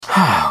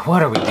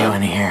What are we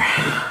doing here?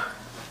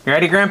 You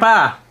ready,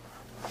 Grandpa?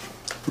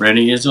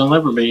 Ready as I'll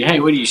ever be.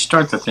 Hey, what do you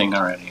start the thing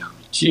already on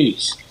me?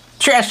 Jeez.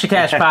 Trash to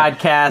Cash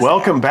podcast.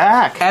 Welcome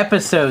back.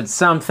 Episode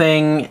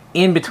something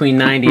in between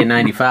 90 and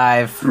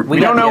 95. We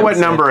don't know what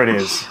number it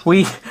is.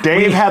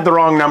 Dave had the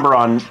wrong number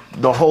on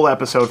the whole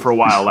episode for a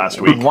while last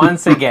week.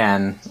 Once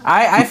again.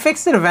 I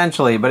fixed it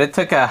eventually, but it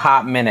took a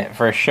hot minute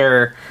for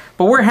sure.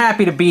 But we're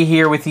happy to be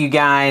here with you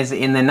guys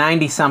in the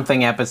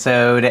 90-something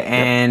episode,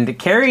 and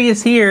Carrie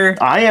is here.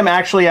 I am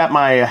actually at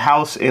my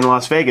house in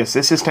Las Vegas.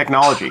 This is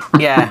technology.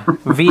 Yeah,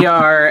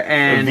 VR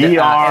and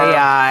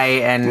AI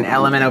and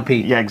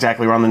LMNOP. Yeah,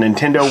 exactly. We're on the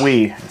Nintendo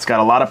Wii. It's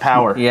got a lot of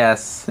power.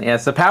 Yes,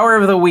 the power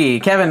of the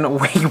Wii. Kevin,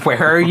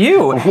 where are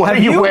you? What are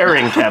you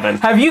wearing, Kevin?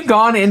 Have you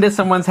gone into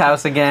someone's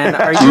house again?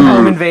 Are you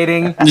home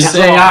invading? Just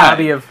say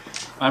hi.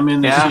 I'm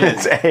in the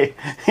shed.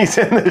 He's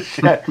in the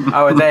shed.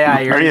 Oh, it's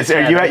AI. Are you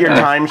at your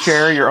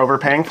timeshare you're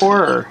overpaying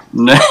for? Or?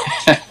 No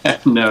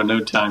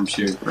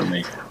timeshare for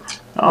me.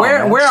 Oh,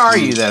 where are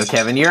you, though,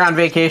 Kevin? You're on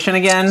vacation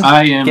again?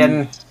 I am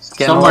getting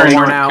somewhere in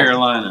North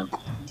Carolina.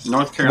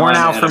 North Carolina. Worn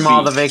out from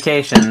all the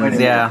vacations,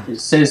 yeah. It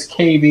says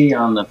KB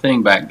on the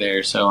thing back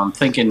there, so I'm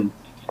thinking,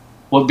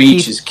 what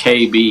beach is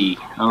KB?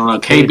 I don't know.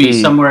 KB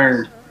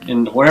somewhere...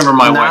 in wherever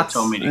my wife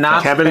told me to go.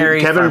 Kevin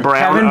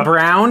Brown. Kevin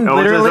Brown, literally.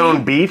 Owns his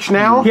own beach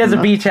now? He has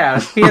a beach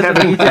house.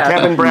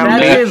 Kevin Brown.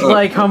 That is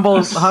like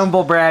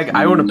humble brag.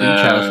 I own a beach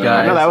house,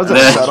 guys. No, that was a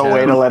subtle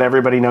way to let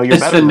everybody know you're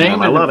better than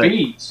them. I love it.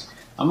 Beach.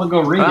 I'm going to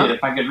go read it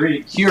if I could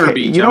read it. Cure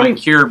Beach. I'm at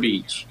Cure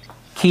Beach.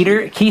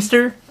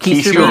 Keister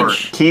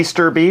Beach?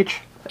 Keister Beach?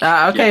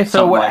 Okay, yeah,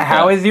 so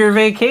how is your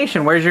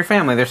vacation? Where's your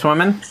family? They're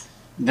swimming?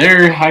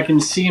 I can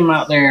see him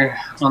out there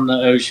on the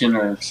ocean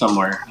or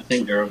somewhere. I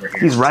think they're over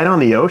here. He's right on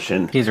the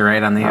ocean. He's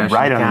right on the ocean.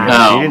 Right on the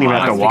ocean. You didn't even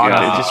have to walk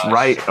it. Just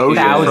right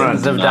ocean.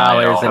 Thousands of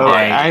dollars a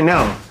day. I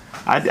know.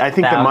 I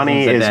think the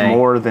money is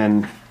more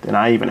than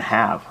I even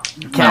have.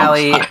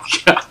 Callie.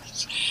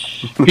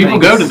 People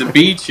go to the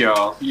beach,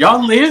 y'all.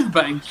 Y'all live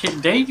by...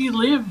 Dave, you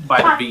live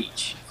by the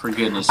beach. For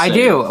goodness sake. I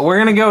do. We're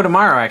going to go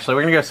tomorrow, actually.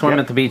 We're going to go swim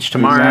at the beach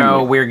tomorrow.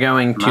 Exactly. We're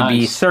going to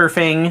be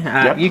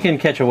surfing. You can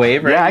catch a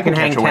wave, right? Yeah, I can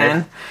hang catch a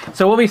wave. 10.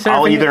 So we'll be surfing.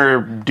 I'll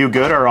either do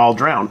good or I'll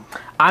drown.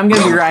 I'm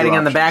going to be riding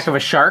on the back of a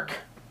shark,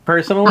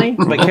 personally,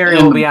 but Carrie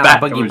will be on a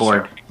boogie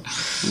board.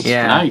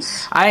 Yeah.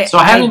 Nice. I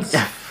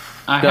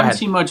haven't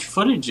seen much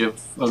footage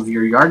of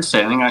your yard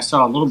sailing. I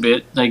saw a little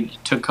bit. They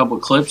took a couple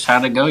clips.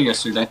 How'd it go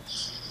yesterday?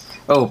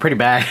 Oh, pretty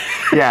bad.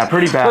 Yeah,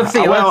 pretty bad. Let's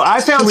see.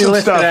 I found some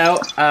stuff.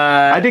 Out.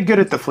 I did good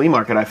at the flea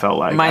market, I felt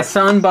like. My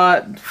son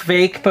bought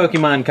fake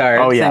Pokemon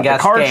cards. Oh, yeah. And got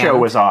the card scammed. show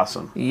was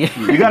awesome. Yeah.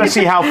 You got to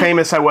see how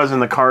famous I was in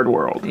the card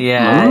world.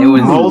 Yeah, it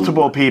was...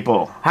 multiple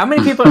people. How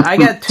many people? I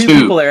got two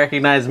people that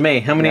recognized me.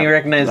 How many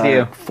recognized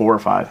you? 4 or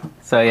 5.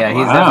 So, yeah,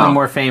 he's definitely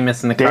more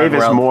famous in the card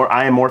world.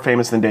 I am more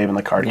famous than Dave in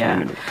the card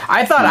community.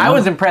 I thought I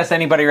was impressed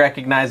anybody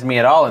recognized me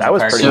at all in the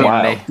card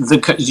community.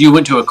 Wild. You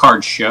went to a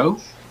card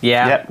show?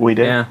 Yeah. Yep, we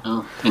did. Yeah.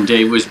 Oh. And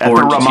Dave was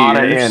bored at the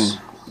Ramada Inn.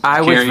 I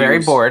was very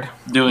bored.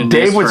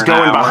 Dave was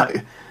going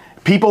behind.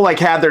 People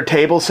had their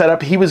table set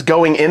up. He was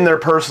going in their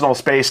personal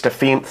space to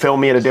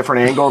film me at a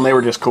different angle, and they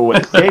were just cool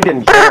with it. Dave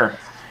didn't care.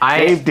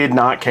 Dave did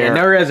not care.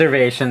 No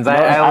reservations.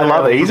 I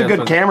love it. He's a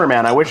good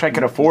cameraman. I wish I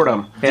could afford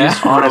him. Yeah.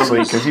 Honestly,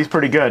 because he's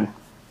pretty good.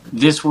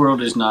 This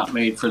world is not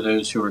made for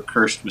those who are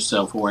cursed with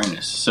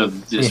self-awareness. So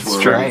this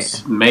world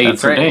is made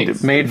for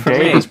Dave. Made for me.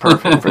 Dave is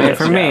perfect for this.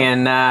 For me.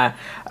 And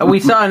we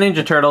saw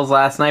Ninja Turtles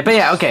last night. But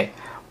yeah, okay.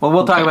 Well,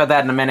 we'll talk about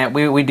that in a minute.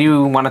 We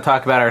do want to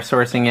talk about our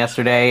sourcing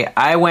yesterday.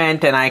 I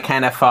went and I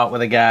kind of fought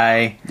with a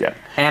guy. Yeah.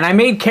 And I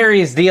made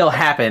Carrie's deal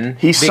happen.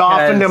 He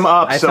softened him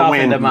up.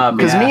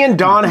 Because me and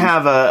Dawn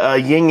have a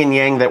yin and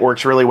yang that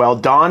works really well.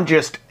 Dawn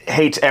just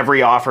hates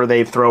every offer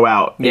they throw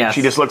out. Yes.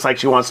 She just looks like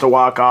she wants to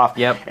walk off.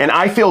 Yep. And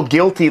I feel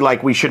guilty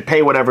like we should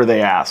pay whatever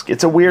they ask.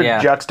 It's a weird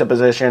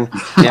juxtaposition.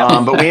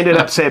 But we ended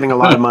up saving a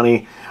lot of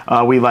money.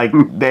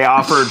 They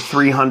offered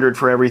 $300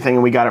 for everything,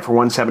 and we got it for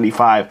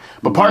 $175.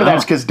 But part of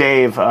that's because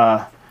Dave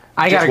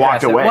just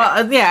walked away.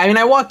 Well, yeah, I mean,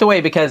 I walked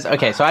away because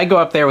so I go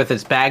up there with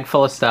this bag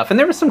full of stuff, and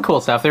there was some cool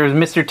stuff. There was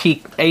Mr.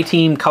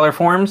 A-Team color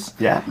forms.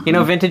 Yeah.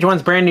 Vintage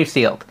ones, brand new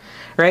sealed.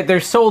 Right?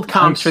 There's sold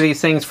comps for these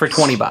things for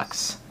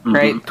 $20.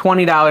 Right?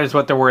 $20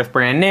 what they're worth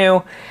brand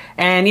new.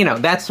 And,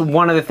 that's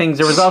one of the things.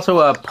 There was also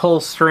a pull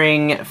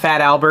string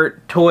Fat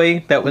Albert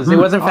toy that was, it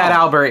wasn't Fat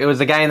Albert, it was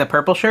the guy in the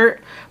purple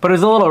shirt, but it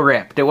was a little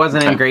ripped. It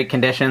wasn't in great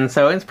condition,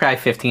 so it's probably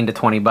 $15 to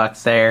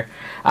 $20 there.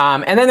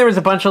 And then there was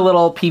a bunch of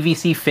little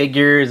PVC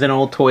figures and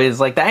old toys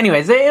like that.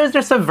 Anyways, it was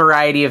just a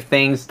variety of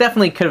things.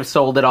 Definitely could have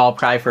sold it all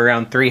probably for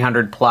around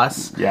 $300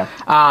 plus. Yeah.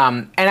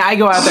 And I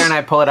go out there and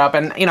I pull it up,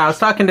 and, I was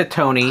talking to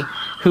Tony,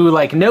 who,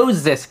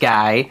 knows this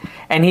guy,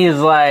 and he's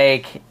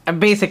like,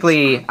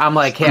 basically, I'm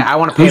like, hey, I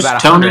want to pay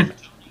about $100.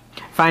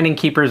 Finding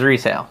Keepers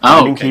Resale.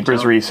 Finding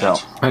Keepers Resale.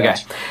 Okay.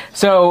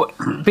 So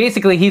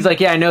basically, he's like,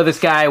 yeah, I know this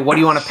guy. What do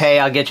you want to pay?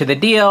 I'll get you the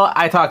deal.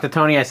 I talk to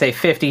Tony. I say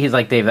 50. He's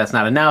like, Dave, that's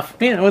not enough.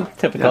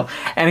 Typical.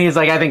 Yeah. And he's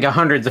like, I think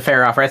 100's a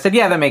fair offer. I said,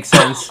 yeah, that makes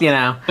sense. So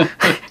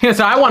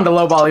I wanted to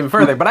lowball even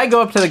further. But I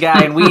go up to the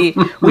guy, and we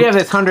have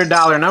this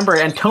 $100 number,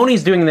 and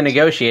Tony's doing the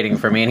negotiating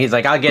for me. And he's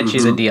like, I'll get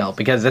you the deal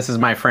because this is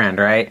my friend,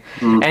 right?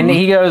 And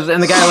he goes,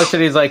 and the guy looks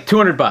at it, he's like,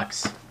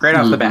 $200 right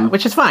off the bat,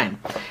 which is fine.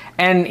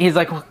 And he's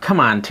like, well, come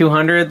on,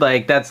 200?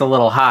 Like, that's a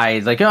little high.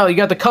 He's like, oh, you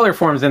got the color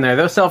forms in there.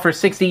 Those sell for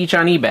 60 each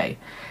on eBay.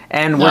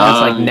 And we're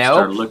just like,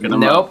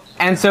 nope.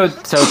 And so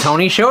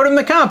Tony showed him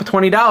the comp,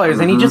 $20,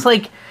 and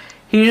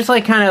he just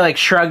kind of like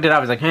shrugged it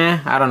off. He's like,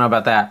 I don't know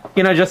about that.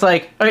 Just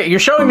like, okay, you're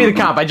showing me the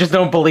comp. I just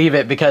don't believe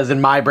it because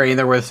in my brain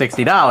they're worth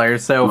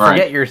 $60. So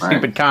forget your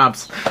stupid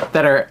comps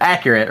that are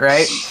accurate,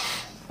 right?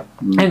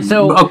 And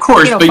so, of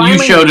course, but finally,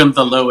 you showed him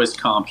the lowest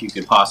comp you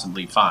could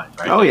possibly find,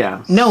 right? Oh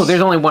yeah. No, there's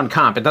only one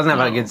comp. It doesn't have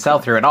a good sell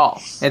through at all.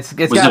 It's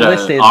got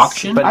listed.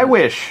 Auction? But I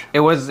wish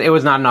it was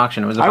not an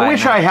auction. It was. I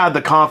wish I had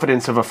the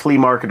confidence of a flea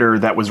marketer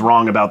that was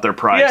wrong about their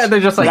price. Yeah, they're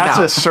just like that's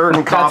a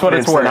certain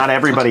confidence that not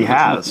everybody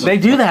has. They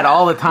do that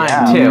all the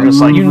time too.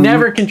 Like, you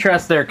never can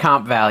trust their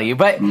comp value.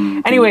 But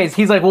anyways,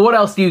 he's like, well, what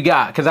else do you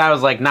got? Because I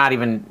was like, not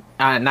even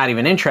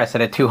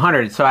interested at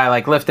 200, so I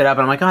like lifted up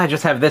and I'm like, oh, I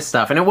just have this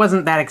stuff, and it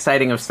wasn't that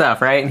exciting of stuff,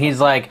 right? And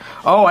he's like,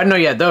 oh, I know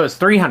you had those,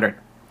 300. He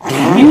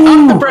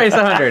upped the price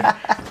 100.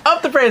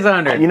 Up the price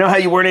 100. You know how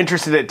you weren't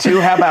interested at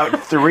 2? How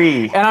about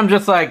 3? And I'm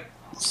just like,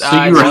 so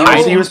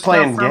he was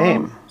playing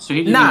game. So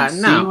he didn't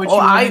see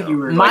what you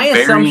were my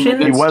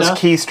assumption, he was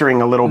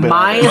keystring a little bit.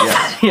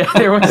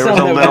 There was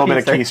a little bit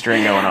of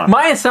keystring going on.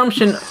 My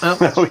assumption.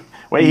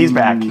 Wait, he's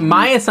back.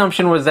 My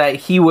assumption was that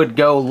he would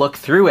go look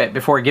through it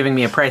before giving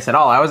me a price at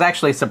all. I was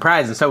actually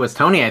surprised, and so was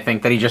Tony, I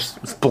think, that he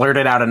just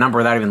blurted out a number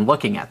without even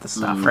looking at the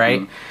stuff,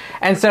 right?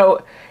 And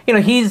so,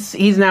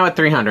 he's now at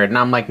 300, and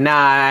I'm like, nah,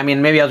 I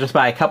mean, maybe I'll just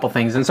buy a couple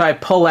things. And so I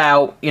pull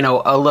out,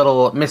 a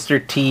little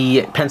Mr.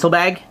 T pencil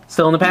bag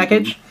still in the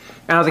package,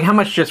 and I was like, how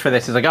much just for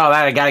this? He's like, oh,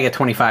 I gotta get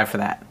 25 for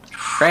that.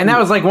 Right, and that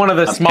was like one of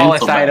the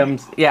smallest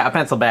items. Yeah, a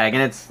pencil bag,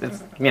 and it's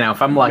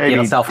if I'm lucky,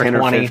 it'll sell for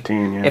 20.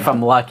 15, yeah. If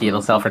I'm lucky,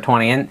 it'll sell for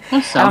 20. And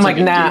I'm like,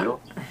 nah.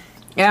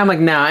 Yeah, I'm like,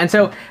 nah. And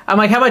so I'm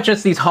like, how about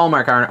just these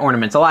Hallmark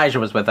ornaments? Elijah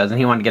was with us, and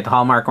he wanted to get the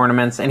Hallmark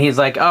ornaments. And he's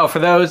like, oh, for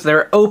those,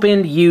 they're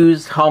opened,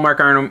 used Hallmark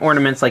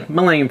ornaments like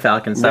Millennium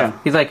Falcon stuff. Yeah.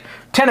 He's like,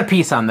 10 a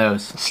piece on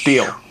those.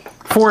 Steal.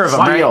 4 of them,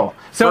 right?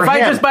 So for if I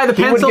just buy the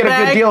pencil bag, he would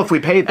get a good deal if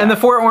we paid that. And the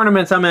 4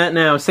 ornaments I'm at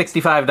now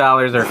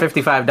 $65 or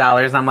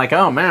 $55. I'm like,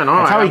 oh man,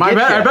 I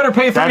better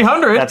pay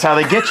 $300. That's how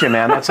they get you,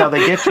 man. That's how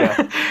they get you.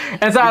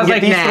 And so I was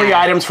like, these 3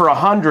 items for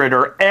 $100,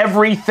 or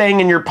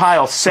everything in your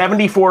pile,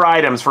 74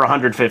 items for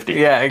 $150.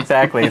 Yeah,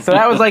 exactly. So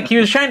that was like he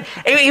was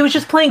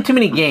just playing too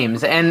many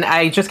games, and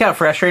I just got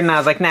frustrated. And I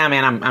was like, nah,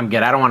 man, I'm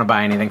good. I don't want to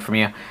buy anything from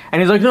you. And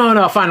he's like,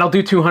 no, fine, I'll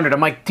do 200. I'm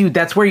like, dude,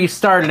 that's where you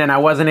started, and I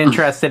wasn't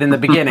interested in the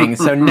beginning,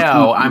 so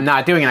no, I'm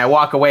not doing it. I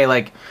walk away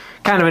like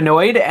kind of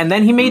annoyed, and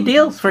then he made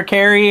deals for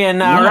Carrie and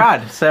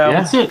Rod. So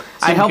that's it.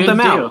 I helped them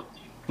out.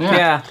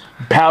 Yeah.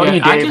 Pouty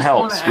Dave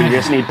helps. We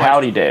just need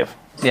Pouty Dave.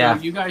 So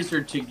you guys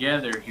are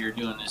together here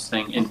doing this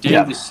thing, and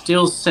Dave is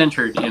still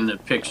centered in the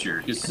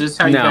picture. Is this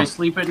how you guys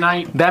sleep at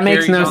night? That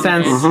makes no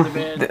sense.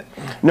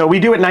 No, we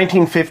do it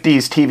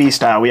 1950s TV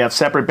style. We have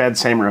separate beds,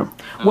 same room.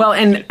 Well,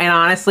 and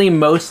honestly,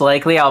 most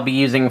likely I'll be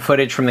using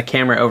footage from the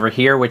camera over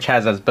here, which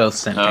has us both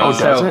centered.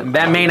 So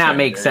that may not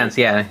make sense.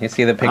 Yeah, you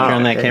see the picture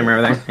on that camera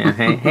over there?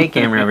 Yeah, hey,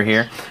 camera over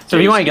here. So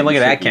if you want, you can look at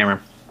that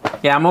camera.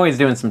 Yeah, I'm always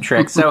doing some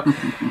tricks. So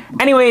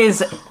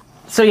anyways...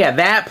 So yeah,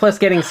 that plus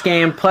getting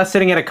scammed, plus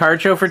sitting at a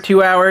card show for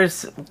 2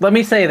 hours. Let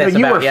me say this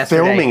about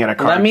yesterday. Filming at a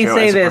card Let me show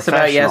say this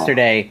about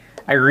yesterday.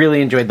 I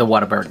really enjoyed the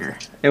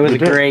Whataburger. It was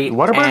great.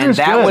 Whataburger's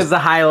that good. was the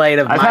highlight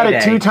of my day. I've had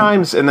it 2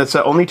 times, and that's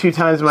the only 2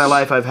 times in my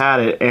life I've had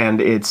it, and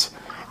it's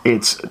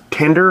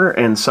tender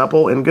and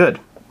supple and good.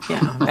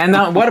 Yeah, and the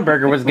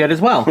Whataburger was good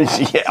as well.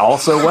 Yeah,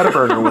 also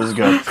Whataburger was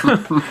good.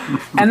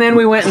 And then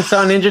we went and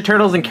saw Ninja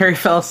Turtles, and Carrie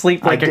fell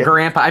asleep like a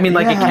grandpa. I mean,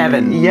 like a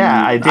Kevin.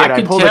 Yeah, I did.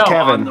 I pulled a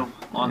Kevin.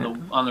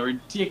 On the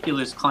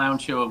ridiculous clown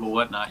show of a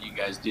Whatnot you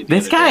guys did.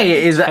 This guy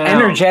is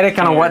energetic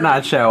on a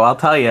Whatnot show, I'll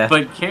tell you.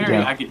 But Carrie,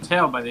 I could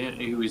tell by the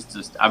end, he was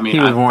just. I mean, he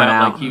was worn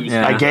out. Like he was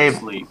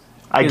asleep.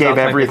 I gave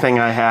everything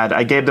I had.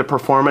 I gave the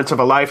performance of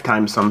a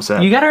lifetime, some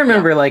said. You got to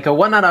remember, like, a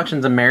Whatnot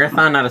auction's a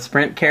marathon, not a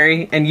sprint,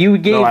 Carrie. And you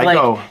gave,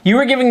 you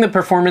were giving the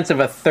performance of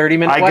a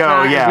 30-minute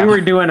Whatnot. We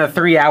were doing a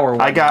 3-hour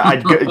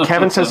one.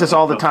 Kevin says this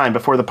all the time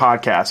before the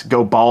podcast.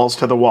 Go balls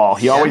to the wall.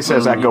 He always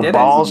says that. Go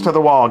balls to the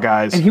wall,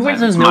 guys. And he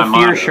wears those No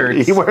Fear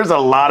shirts. He wears a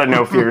lot of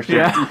No Fear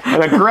shirts.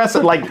 And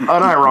aggressive, like,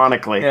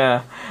 unironically.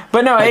 Yeah.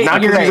 But no,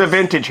 not because he's a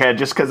vintage head,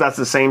 just because that's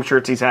the same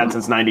shirts he's had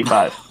since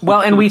 '95.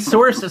 Well, and we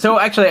sourced. So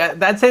actually,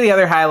 I'd say the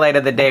other highlight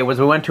of the day was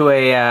we went to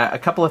a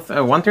couple of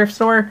one thrift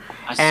store,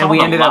 and we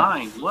ended up.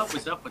 What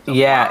was up with the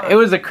line? It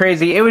was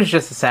It was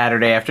just a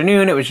Saturday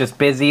afternoon. It was just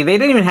busy. They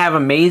didn't even have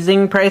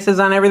amazing prices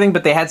on everything,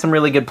 but they had some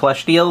really good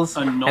plush deals.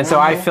 And so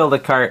I filled a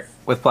cart.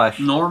 with plush.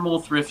 Normal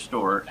thrift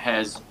store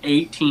has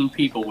 18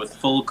 people with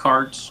full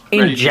carts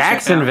in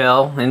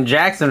Jacksonville. In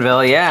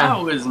Jacksonville, yeah.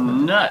 That was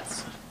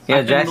nuts.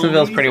 Yeah,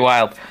 Jacksonville's pretty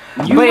wild.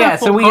 You but yeah,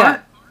 so we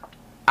got.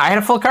 I had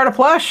a full cart of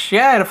plush.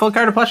 Yeah, I had a full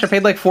cart of plush. I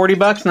paid like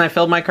 $40, and I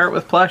filled my cart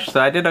with plush, so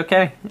I did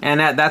okay. And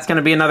that's going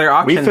to be another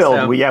auction. We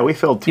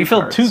filled 2 You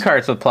filled 2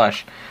 carts with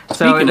plush.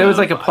 So it was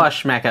like a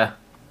plush mecca.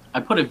 I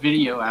put a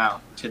video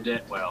out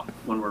today,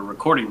 when we're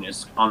recording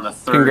this, on the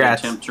 3rd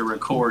attempt to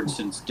record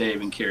since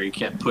Dave and Carrie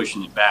kept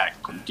pushing it back,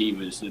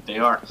 divas that they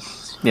are.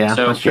 Yeah,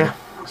 so that's true.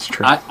 That's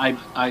true. I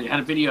had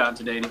a video out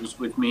today, and it was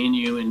with me and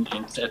you and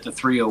at the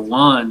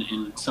 301,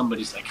 and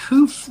somebody's like,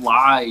 who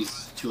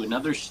flies to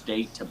another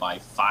state to buy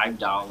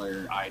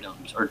 $5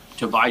 items, or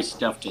to buy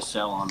stuff to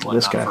sell on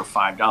whatnot for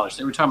 $5?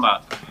 They were talking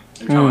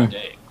about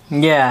Dave.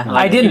 Yeah,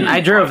 I didn't.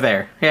 I drove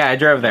there. Yeah, I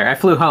drove there. I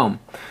flew home.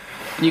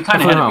 You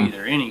kind of had to be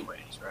there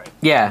anyways, right?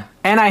 Yeah,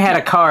 and I had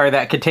a car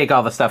that could take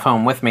all the stuff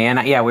home with me,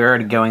 and we were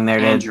already going there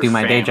to do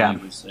my day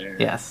job.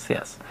 Yes.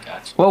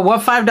 Gotcha. Well,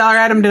 what $5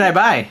 item did I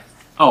buy?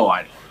 Oh,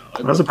 I don't know.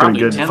 That was a pretty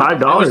good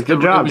 $5.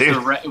 Good job, dude.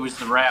 It was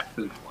the rat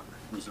poop one.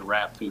 It was the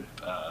rat poop.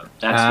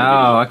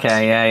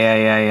 Okay.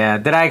 Yeah.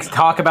 Did I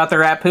talk about the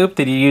rat poop?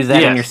 Did you use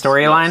that in your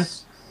storyline? Yes.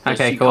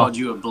 Okay, she cool. called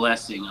you a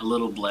blessing. A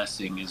little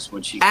blessing is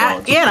what she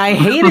called you. Yeah, and I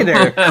hated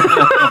her. Is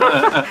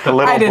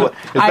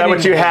that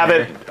what you have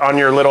it on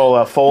your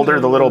little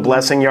folder, the little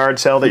blessing yard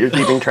sale that you're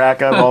keeping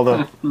track of? All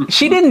the.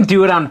 She didn't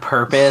do it on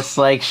purpose.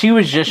 Like, she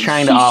was just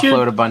trying to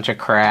offload a bunch of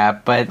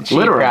crap, but she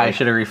probably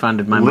should have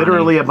refunded my money.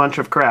 Literally a bunch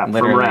of crap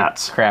from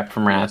rats. Crap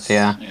from rats,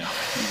 yeah.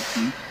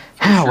 Mm-hmm.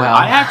 Sure. Well,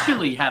 I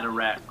actually had a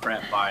rat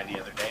crap buy the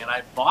other day, and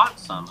I bought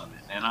some of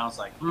it, and I was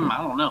like, I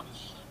don't know.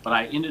 But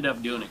I ended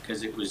up doing it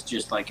because it was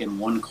just like in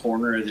one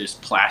corner of this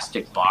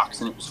plastic box,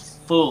 and it was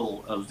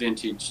full of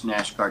vintage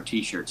NASCAR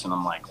T-shirts. And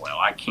I'm like, well,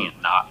 I can't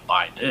not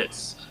buy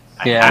this.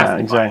 I have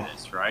to buy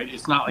this, right?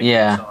 It's not like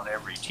it's on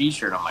every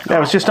T-shirt. I'm like, it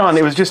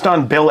was just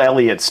on Bill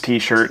Elliott's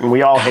T-shirt, and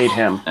we all hate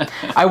him.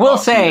 I will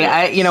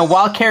say,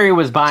 while Carrie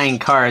was buying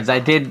cards,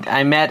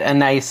 I met a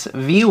nice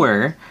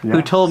viewer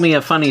who told me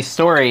a funny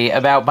story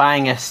about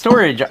buying a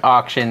storage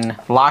auction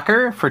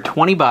locker for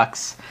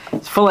 $20.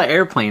 It's full of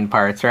airplane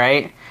parts,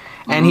 right?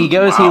 And he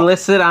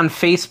lists it on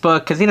Facebook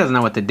because he doesn't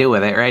know what to do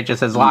with it, right?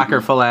 Just says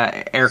locker full of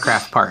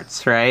aircraft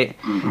parts, right?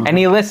 Mm-hmm. And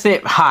he lists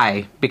it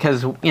high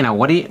because, what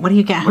do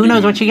you got? Who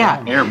knows what you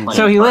got?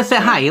 So he lists it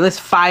high. He lists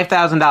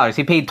 $5,000.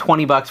 He paid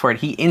 $20 for it.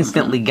 He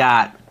instantly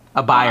got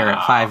a buyer at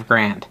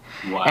 $5,000.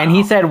 Wow. And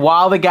he said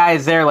while the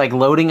guy's there, like,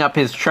 loading up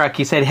his truck,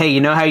 he said, hey,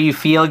 you know how you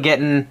feel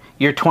getting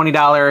your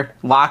 $20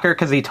 locker?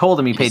 Because he told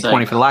him he paid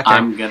 $20 for the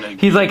locker.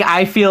 He's like,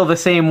 I feel the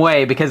same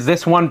way because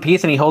this one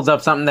piece, and he holds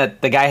up something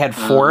that the guy had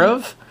 4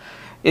 of,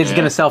 is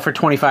going to sell for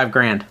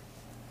 $25,000.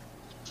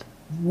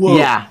 Whoa.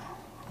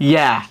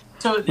 Yeah.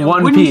 So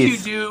one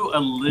piece. You do a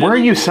little Where are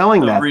you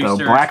selling that though?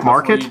 Black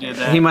market?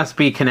 He must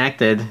be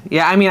connected.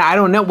 Yeah, I mean, I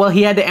don't know. Well,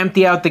 he had to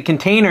empty out the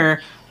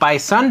container by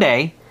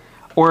Sunday,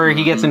 or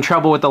he gets in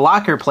trouble with the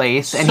locker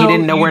place, and he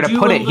didn't know where to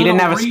put it. He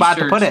didn't have a spot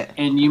to put it.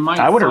 And you might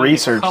I would have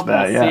researched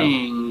that. Yeah.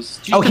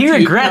 He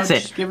regrets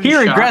it. He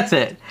regrets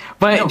it.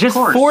 But just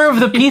 4 of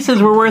the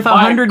pieces were worth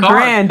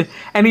 $100,000,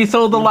 and he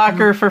sold the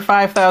locker for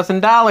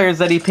 $5,000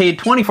 that he paid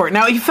 $20 for.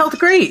 Now he felt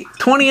great,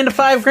 $20 into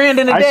 $5,000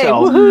 in a day.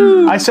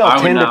 I sell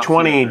 $10 to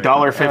 $20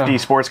 $1.50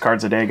 sports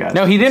cards a day, guys.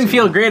 No, he didn't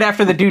feel great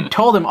after the dude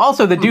told him.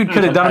 Also, the dude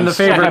could have done him the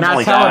favor of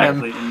not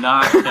telling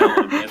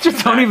him.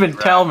 Just don't even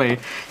tell me.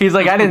 He's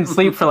like, I didn't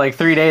sleep for like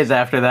 3 days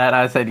after that.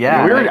 I said,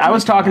 I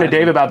was talking to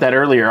Dave about that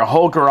earlier. A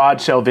whole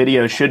garage sale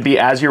video should be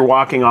as you're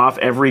walking off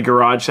every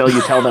garage sale,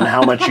 you tell them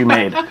how much you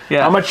made,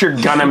 how much you're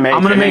gonna make.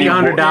 I'm gonna make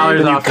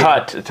 $100 off. You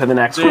cut to the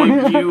next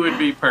one. You would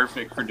be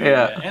perfect for doing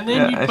that, and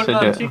then you put it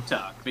on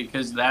TikTok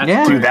because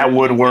that's dude, that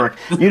would work.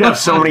 You'd have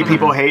so many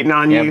people hating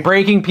on you,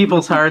 breaking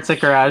people's hearts at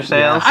garage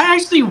sales. I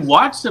actually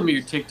watched some of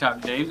your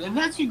TikTok, Dave, and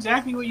that's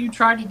exactly what you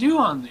try to do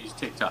on these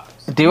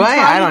TikToks. Do I?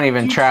 I don't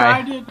even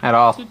try at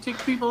all to tick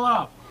people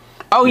off.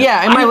 Oh,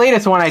 yeah, in my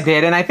latest one I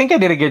did, and I think I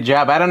did a good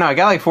job. I don't know, I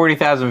got like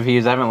 40,000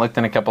 views. I haven't looked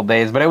in a couple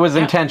days, but it was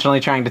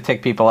intentionally trying to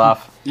tick people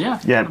off.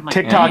 Yeah,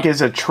 TikTok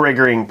is a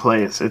triggering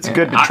place. It's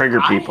good to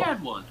trigger people.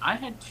 I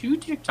had 2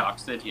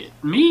 TikToks that hit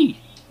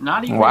me.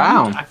 Not even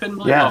I couldn't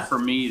believe how for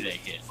me they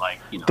hit.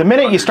 The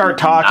minute you start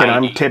talking,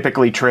 I'm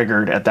typically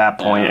triggered at that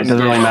point. It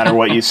doesn't really matter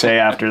what you say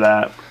after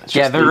that.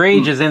 The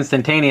rage is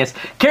instantaneous.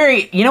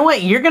 Carrie, you know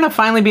what? You're going to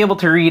finally be able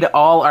to read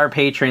all our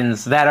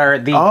patrons that are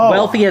the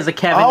wealthy as a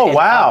Kevin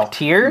up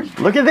tier.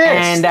 Look at this.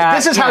 And,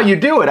 this is how you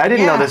do it. I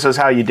didn't know this was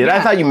how you did it.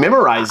 I thought you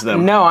memorized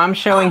them. No, I'm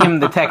showing him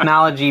the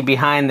technology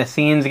behind the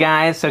scenes,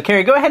 guys. So,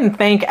 Carrie, go ahead and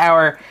thank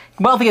our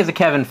wealthy as a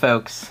Kevin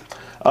folks.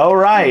 All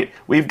right,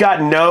 we've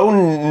got no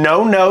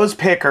nose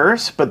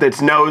pickers, but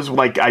it's nose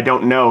like I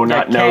don't know,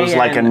 not nose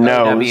like a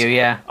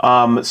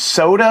nose.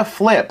 Soda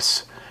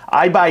flips.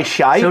 I buy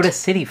shite. Soda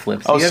City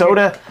flips.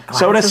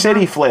 Soda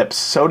City flips.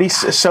 Sody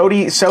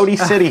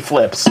City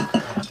flips.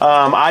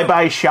 I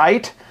buy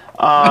shite.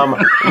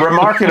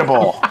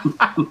 Remarkable.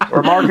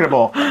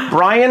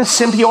 Brian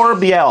Simpior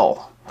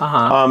Biel.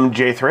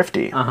 Jay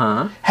Thrifty.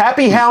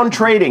 Happy Hound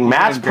Trading,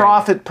 Matt's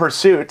Profit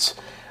Pursuits,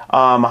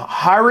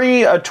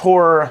 Hari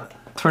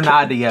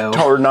Tornado.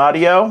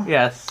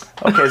 Yes.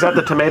 Okay, is that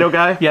the tomato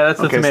guy? Yeah,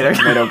 that's the tomato.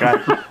 So the tomato guy.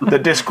 The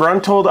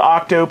Disgruntled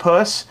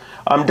Octopus,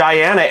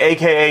 Diana,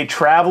 a.k.a.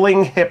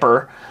 Traveling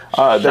Hipper.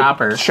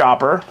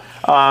 Shopper.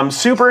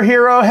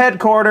 Superhero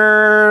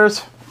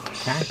Headquarters.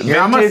 Okay. You're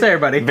almost there,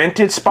 buddy.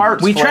 Vintage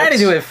Sparks. We try to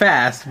do it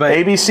fast, but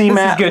ABC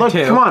Matt. Is good Look,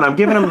 too. come on, I'm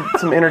giving him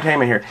some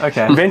entertainment here.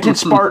 Okay.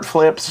 Vintage Spart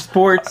Flips.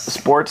 Sports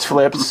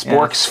Flips.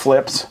 Sporks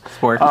Flips.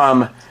 Sports.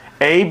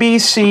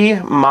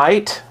 ABC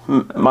Might.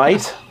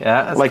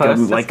 Yeah, that's like close.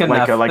 a That's good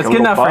like enough. a That's little good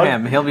enough bug. for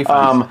him. He'll be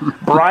fine.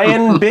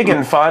 Brian Big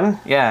and Fun.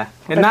 Yeah.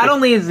 And not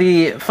only is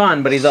he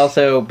fun, but he's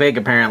also big,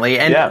 apparently.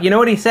 And you know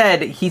what he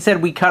said? He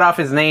said we cut off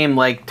his name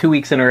like 2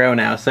 weeks in a row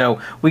now.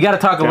 So we got to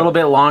talk a little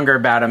bit longer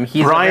about him.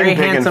 He's Brian a very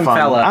Big handsome and Fun.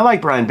 fella. I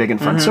like Brian Big and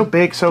Fun. So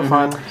big, so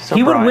fun. So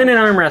He would Brian. win an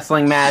arm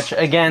wrestling match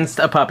against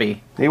a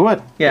puppy. He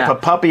would. Yeah. If a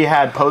puppy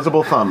had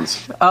posable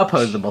thumbs.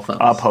 Opposable thumbs.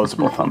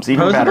 Opposable thumbs.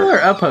 Even Posable better. or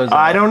opposable?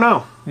 I don't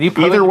know.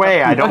 Either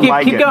way, I don't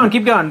like keep it.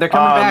 Keep going. They're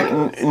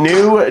coming back.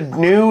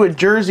 New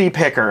Jersey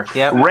picker.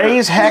 Yep.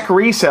 Ray's Heck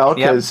Resell.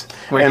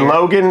 And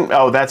Logan,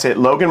 that's it.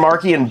 Logan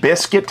Markey and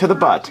Biscuit to the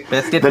Butt.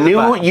 Biscuit the to the new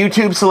butt.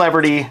 YouTube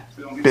celebrity,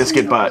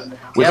 Biscuit Butt.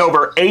 With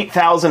over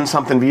 8,000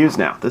 something views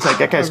now.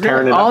 That guy's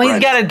tearing it up. All he's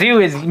got to do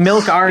is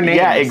milk our names.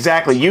 Yeah,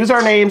 exactly. Use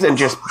our names and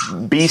just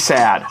be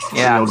sad.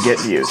 Yeah. And you'll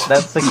get views.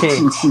 That's the key.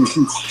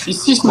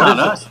 It's just not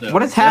us, though.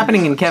 What is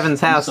happening in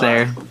Kevin's house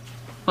there?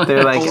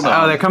 They're like,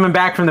 they're coming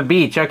back from the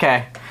beach.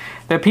 Okay.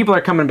 The people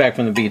are coming back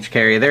from the beach,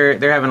 Carrie.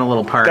 They're having a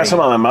little party. Got some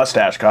on my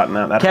mustache caught in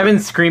that.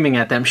 Kevin's screaming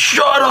at them.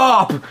 Shut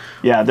up!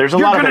 Yeah, there's a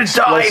You're lot of gonna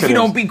die if you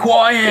don't be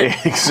quiet.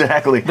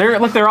 Exactly.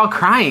 They're all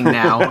crying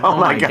now. Oh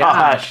my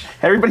gosh.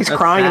 Everybody's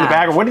crying in the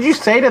background. What did you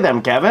say to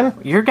them, Kevin?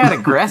 You got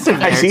aggressive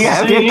there. I see.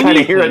 I did kind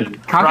of hear it.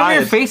 How come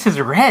your face is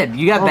red?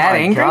 You got that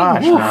angry?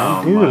 Gosh,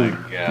 no, dude.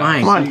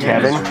 My Come on,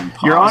 Kevin.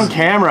 You're on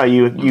camera.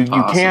 You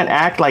can't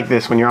act like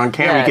this when you're on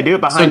camera. You can do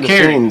it behind the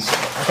scenes.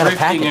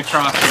 Drifting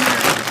across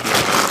America.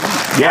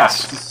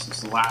 Yes. This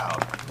is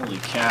loud. Holy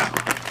cow.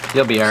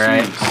 You'll be all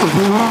right.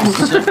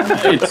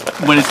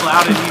 When it's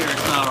loud in here,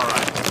 it's not all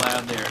right. It's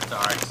loud there, it's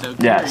all right. So,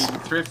 Gary,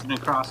 thrifting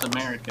across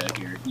America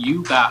here,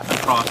 you got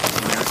across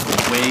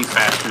America way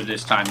faster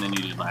this time than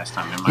you did last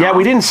time. Am I wrong?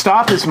 We didn't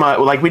stop as much.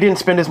 Like, we didn't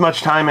spend as much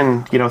time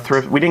in,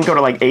 thrift. We didn't go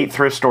to like 8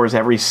 thrift stores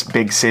every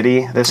big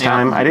city this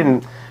time.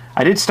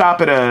 I did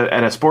stop at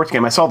a sports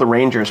game. I saw the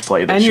Rangers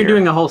play this year. And you're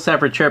doing a whole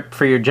separate trip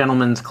for your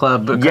Gentleman's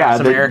Club across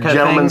America the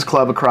Gentleman's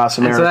Club across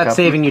America. And so that's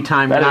saving you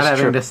time, not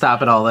having to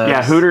stop at all those.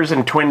 Yeah, Hooters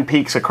and Twin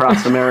Peaks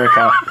across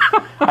America.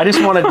 I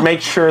just want to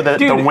make sure that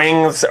the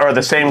wings are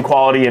the same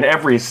quality in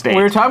every state.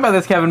 We were talking about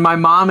this, Kevin. My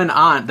mom and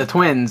aunt, the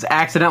twins,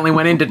 accidentally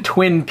went into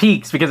Twin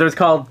Peaks because it was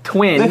called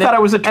Twin. They thought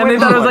it was a twin. And they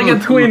thought it was like a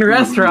twin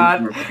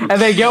restaurant. And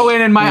they go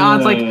in and my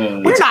aunt's like,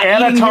 we're not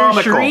eating your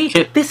Cherie.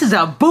 This is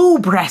a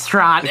boob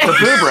restaurant. It's a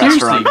boob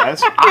restaurant,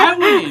 guys. I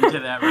went into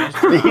that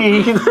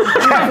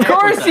restaurant. Of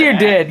course you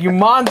did, you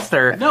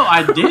monster. No,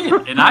 I did.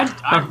 And I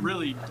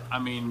really, I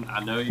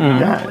know you.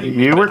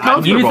 You were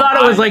comfortable. You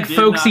thought it was like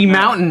folksy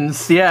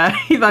mountains. Yeah.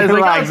 He thought it was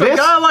like this.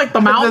 I like the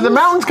mountains. The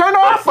mountains kind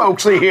of are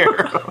folksy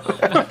here.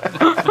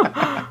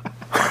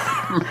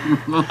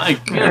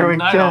 There we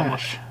go.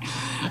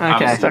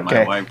 Okay.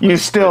 Okay.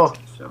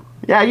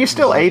 You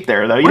still ate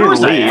there though. You Where didn't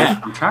was leave. I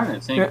at? I'm trying to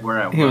think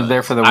where I was. He was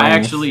there for the wings. I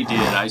actually did.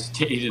 I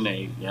stayed and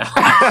ate. Yeah.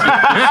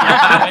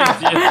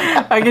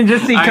 I can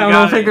just see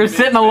Conan Picker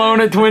sitting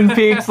alone at Twin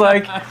Peaks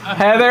like,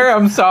 Heather,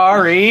 I'm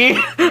sorry.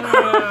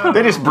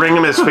 They just bring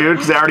him his food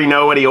because they already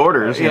know what he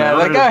orders.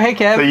 Like, oh, hey,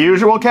 Kev. The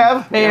usual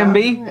Kev? A and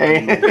B.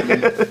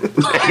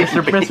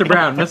 Mr.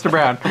 Brown.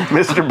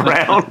 Mr.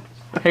 Brown.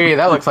 Hey,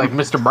 that looks like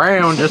Mr.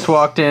 Brown just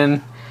walked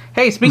in.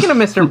 Hey, speaking of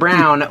Mr.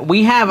 Brown,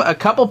 we have a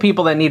couple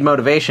people that need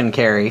motivation,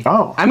 Carrie.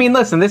 Oh. I mean,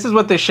 listen, this is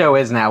what this show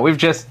is now. We've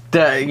just,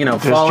 fallen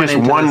just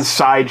into one this.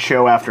 side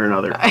show after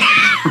another.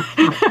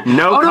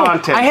 No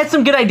content. I had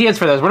some good ideas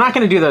for those. We're not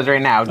going to do those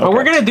right now, but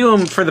we're going to do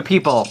them for the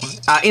people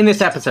in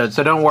this episode,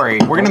 so don't worry.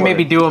 We're going to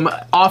maybe do them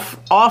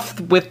off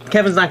with...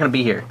 Kevin's not going to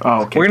be here.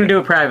 Oh, okay. We're going to do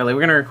it privately.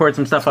 We're going to record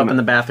some stuff up in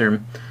the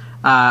bathroom.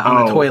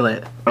 On the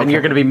toilet, and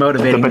you're going to be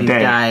motivating these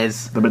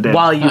guys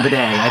while you bidet.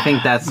 I I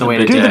think that's the way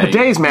to do it. Dude, the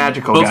bidet's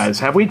magical, guys.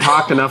 Have we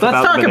talked enough about the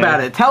bidet? Let's talk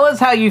about it. Tell us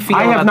how you feel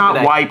I about have not the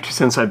bidet. wiped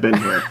since I've been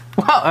here.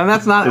 Well, and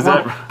that's not...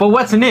 but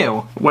what's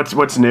new?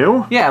 What's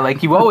new? Yeah,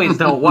 like you always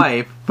don't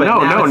wipe. But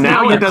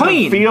now it doesn't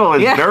clean. feel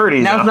as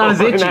dirty. Now it's not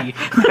as itchy.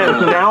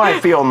 Now I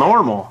feel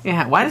normal.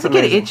 Yeah, why does it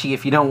get itchy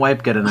if you don't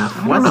wipe good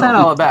enough? What's that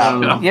all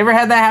about? You ever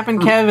had that happen,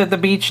 Kev, at the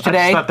beach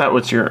today? I thought that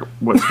was your...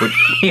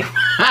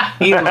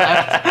 He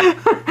left.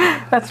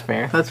 That's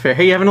fair.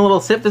 Hey, you having a little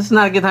sip? This is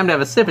not a good time to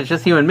have a sip. It's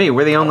just you and me.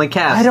 We're the only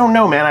cast. I don't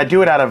know, man. I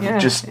do it out of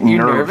just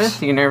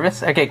nerves. You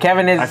nervous? Okay,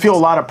 Kevin is... I feel a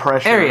lot of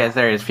pressure.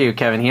 There he is. Phew,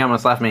 Kevin. He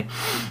almost left me.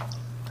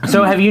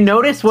 So have you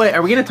noticed what...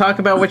 Are we going to talk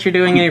about what you're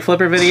doing in your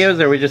Flipper videos,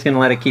 or are we just going to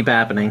let it keep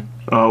happening?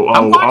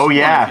 Oh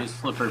yeah.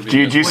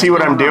 Did you see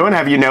what I'm doing?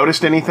 Have you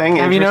noticed anything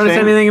interesting? Have you noticed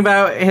anything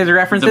about his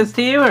references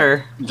to you,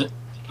 or...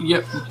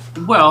 Yeah,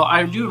 well,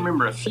 I do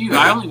remember a few.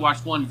 I only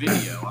watched one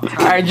video. All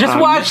right, just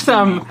watch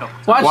some.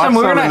 Watch some.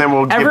 And then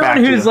we'll get back everyone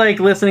to who's like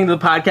listening to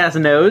the podcast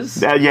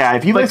knows. Yeah,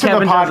 if you listen to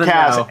the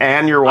podcast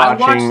and you're watching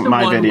my videos. I watched the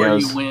one where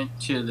you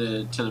went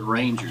to the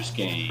Rangers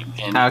game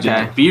and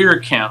the beer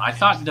count. I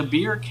thought the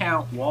beer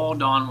count while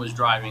Dawn was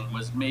driving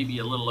was maybe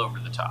a little over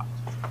the top.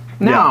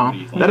 No,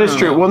 that is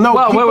true. Well, no.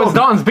 Well, what was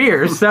Dawn's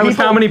beers? That was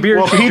how many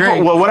beers she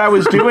drank. Well, what I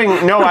was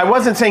doing, no, I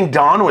wasn't saying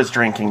Dawn was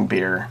drinking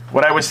beer.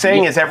 What I was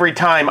saying is every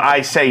time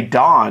I say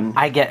Dawn,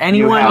 I get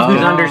anyone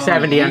who's under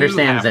 70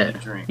 understands it.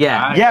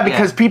 Yeah,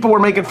 because people were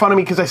making fun of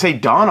me because I say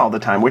Dawn all the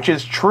time, which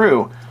is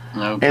true.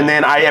 Okay. And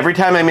then every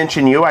time I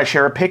mention you, I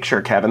share a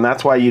picture, Kevin.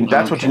 That's why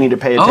that's what you need to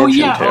pay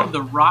attention to. Oh,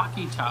 the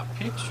Rocky Top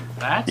picture.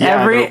 That's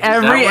every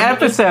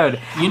episode.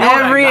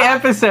 Every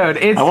episode.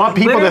 It's I want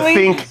people to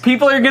think.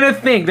 People are gonna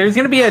think. There's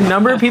gonna be a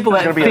number of people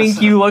that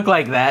think you look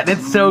like that.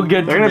 It's so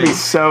good. They're gonna be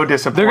so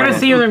disappointed. They're gonna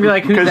see you and be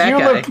like, "Who's that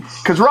guy?"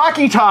 Because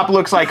Rocky Top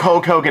looks like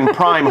Hulk Hogan,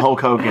 prime Hulk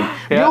Hogan.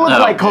 You look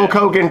like Hulk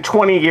Hogan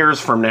 20 years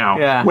from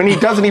now, when he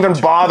doesn't even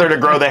bother to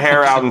grow the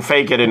hair out and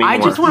fake it anymore. I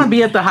just want to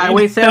be at the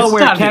highway sale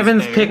where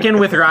Kevin's picking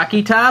with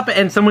Rocky Top,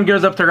 and someone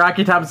goes up to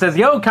Rocky Top and says,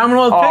 "Yo,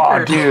 Commonwealth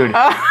picker." Oh, dude.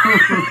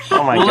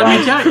 Oh my god. Let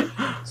me tell you.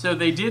 So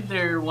they did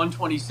their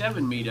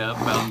 127 meetup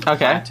on the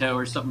Plateau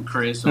or something,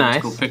 Chris, old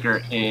school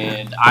picker,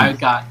 and I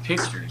got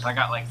pictures. I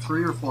got like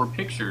 3 or 4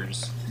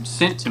 pictures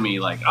sent to me,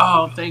 like,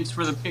 "Oh, thanks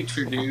for the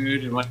picture,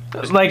 dude." And like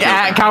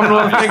at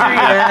Commonwealth picker,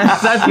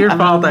 that's your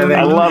fault. I think.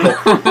 I love it.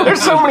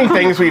 There's so many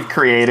things we've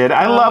created.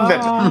 I love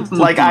that.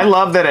 Like, I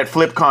love that at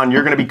FlipCon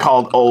you're going to be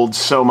called old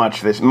so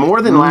much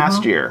more than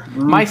last year.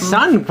 My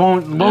son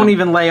won't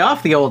even lay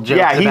off the old jokes.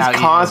 Yeah, he's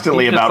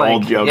constantly about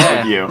old jokes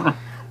with you.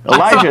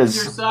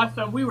 Elijah's. I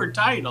thought we were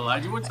tight,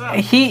 Elijah. What's up?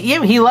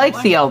 He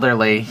likes the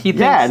elderly. He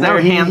thinks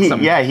they're handsome.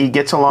 He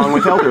gets along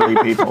with elderly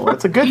people.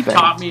 That's a good thing. He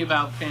taught me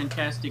about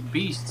Fantastic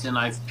Beasts, and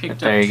I've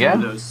picked up some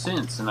of those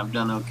since, and I've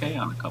done okay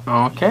on a couple.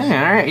 Okay,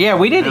 all right. Yeah,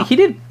 we did.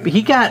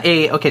 He got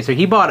so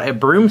he bought a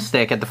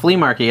broomstick at the flea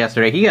market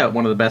yesterday. He got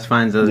one of the best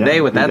finds of the day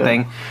with that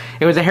thing.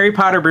 It was a Harry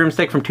Potter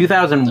broomstick from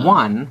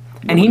 2001,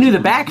 and he knew the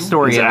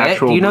backstory of it.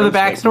 Do you know the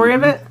backstory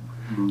of it?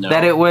 No.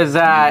 That it was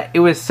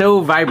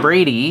so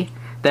vibratey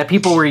that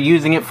people were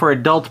using it for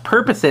adult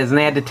purposes, and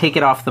they had to take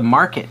it off the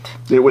market.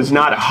 It was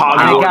not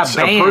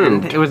Hogwarts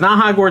approved. It was not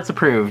Hogwarts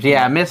approved.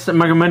 Yeah, Miss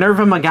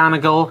Minerva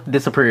McGonagall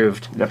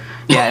disapproved. Yep.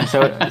 Yeah,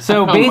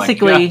 so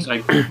basically,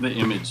 the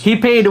image. He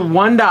paid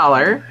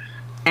 $1.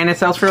 And it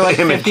sells for like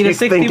 50 to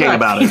 60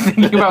 bucks. He's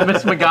thinking about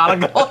Miss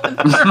McGonagall.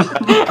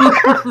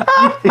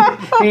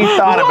 He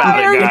thought about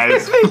it,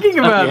 guys. Thinking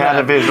about he had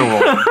a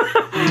visual.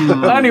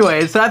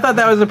 Anyway, so I thought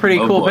that was a pretty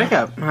cool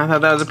pickup. And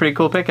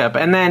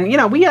then,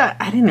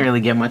 I didn't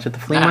really get much at the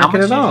flea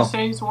market at all. How much did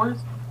you say it's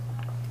worth?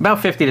 About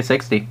 50 to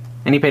 60.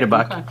 And he paid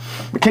 $1. Okay.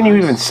 Can you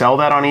even sell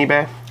that on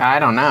eBay? I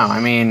don't know.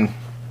 I mean,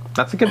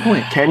 that's a good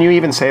point. Can you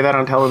even say that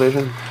on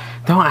television?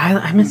 No,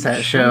 I missed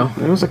that show.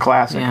 It was a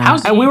classic.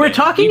 Yeah. We were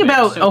talking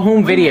about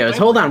home videos.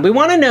 Hold on. We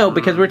want to know,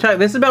 because we're talking.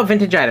 This is about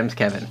vintage items,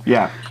 Kevin.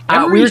 Yeah.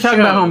 We were talking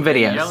about home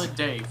videos. Yell at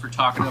Dave for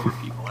talking over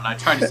people, and I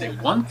tried to say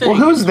one thing. Well,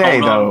 who's they,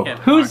 though?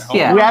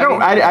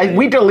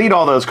 We delete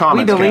all those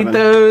comments, We delete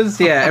those,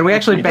 and we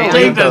actually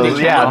ban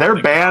those. Yeah,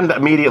 they're banned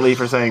immediately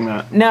for saying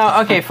that. No,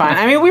 okay, fine.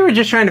 I mean, we were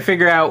just trying to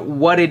figure out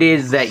what it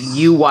is that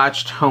you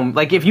watched home.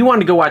 Like, if you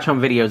wanted to go watch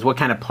home videos, what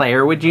kind of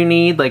player would you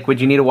need? Like,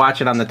 would you need to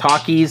watch it on the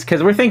talkies?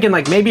 Because we're thinking,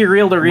 like, maybe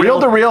reel-to-reel.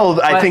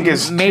 Reel-to-reel, I think,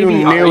 is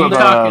maybe too new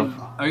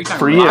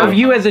for you. Of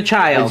you as a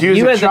child.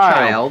 You as a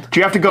child. Do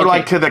you have to go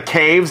to the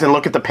caves and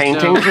look at the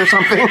paintings or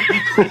something?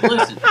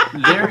 Listen,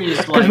 there is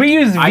because we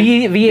used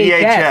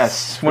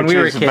VHS when we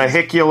were kids.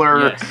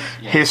 Vehicular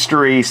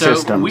history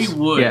systems. We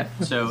would. Yeah.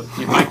 So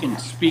if I can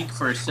speak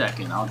for a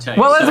second, I'll tell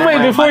you. Well, let's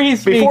wait before he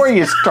speaks. Before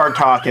you start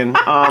talking.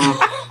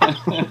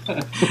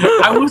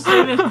 I will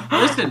say this.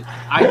 Listen,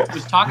 I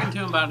was talking to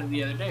him about it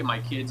the other day,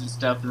 my kids and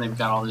stuff, and they've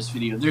got all this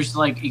video. There's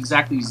like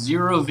exactly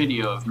 0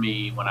 video of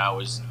me when I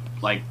was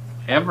like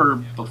ever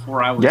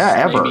before I was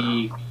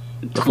maybe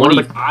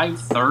 25,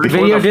 30.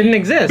 Video didn't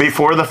exist.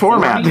 Before the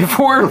format.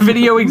 Before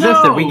video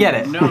existed, we get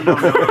it. No.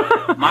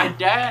 My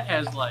dad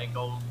has like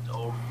old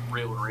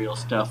reel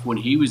stuff when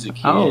he was a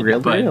kid. Oh,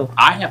 real.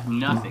 I have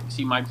nothing.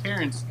 See, my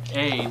parents,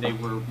 they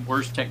were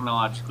worse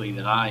technologically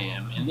than I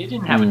am, and they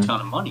didn't have a ton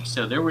of money,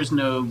 so there was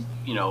no,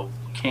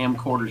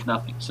 camcorders,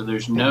 nothing. So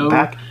there's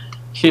no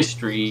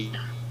history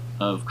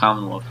of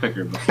Commonwealth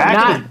picker before.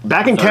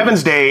 Back in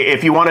Kevin's day,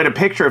 if you wanted a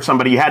picture of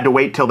somebody, you had to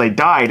wait till they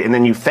died, and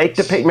then you faked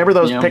a picture. Remember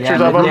those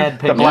pictures of them?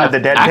 The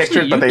dead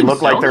pictures, but they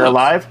look like they're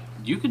alive?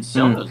 You could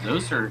sell those.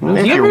 Those are.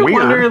 Do you ever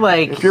wonder,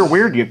 if you're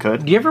weird, you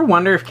could. Do you ever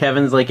wonder if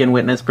Kevin's like in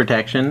witness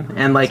protection,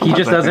 and like he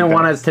just doesn't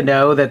want us to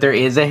know that there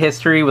is a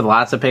history with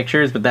lots of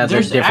pictures, but that's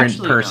a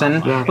different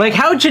person? Yeah. Like,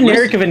 how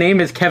generic of a name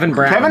is Kevin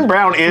Brown? Kevin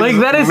Brown is like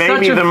that is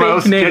maybe the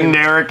most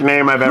generic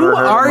name I've ever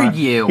heard. Who are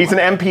you? He's an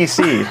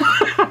NPC.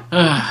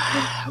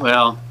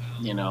 Well,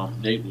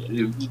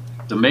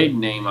 the maiden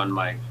name on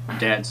my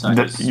dad's side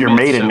is Smith, your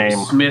maiden name.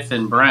 Smith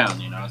and Brown.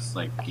 You know, it's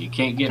like you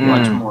can't get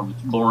much more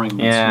boring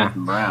than Smith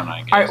and Brown,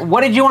 I guess. All right,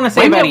 what did you want to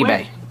say about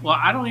eBay? Well,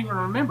 I don't even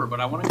remember, but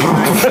I want to go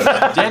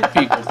back to dead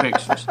people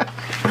pictures.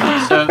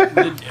 So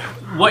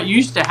what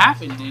used to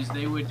happen is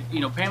they would, they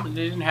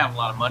didn't have a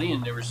lot of money,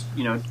 and there was,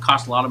 it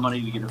cost a lot of money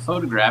to get a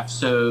photograph,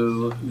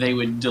 so they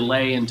would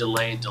delay and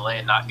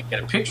not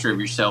get a picture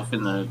of yourself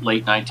in the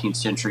late 19th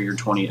century or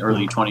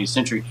early 20th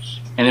century.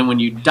 And then when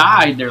you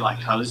died, they're like,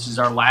 oh, this is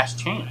our last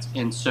chance.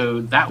 And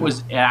so that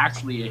was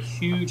actually a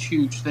huge,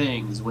 huge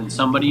thing, is when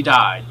somebody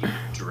died, you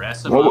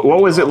dress them up.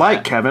 What was it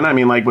like, Kevin? I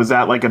mean, was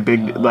that like a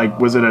big,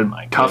 was it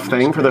a tough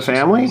thing for the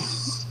family?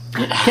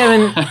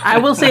 Kevin, I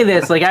will say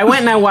this. I went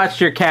and I watched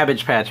your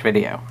Cabbage Patch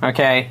video,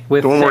 okay?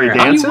 With the one where he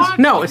dances?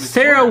 No,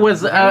 Sarah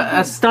was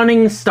a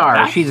stunning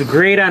star. She's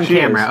great on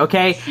camera,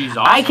 okay? She's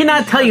awesome. I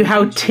cannot tell you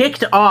how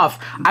ticked off.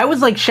 I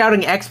was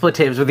shouting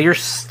expletives with your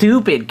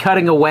stupid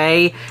cutting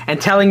away and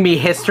telling me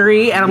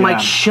history, and I'm like,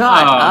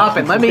 shut up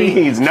and let me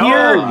hear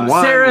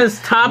Sarah's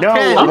top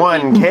 10. No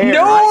one cares.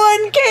 No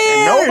one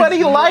cares.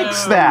 Nobody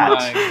likes that.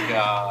 Oh my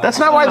God. That's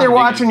not why they're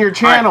watching your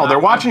channel. They're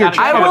watching your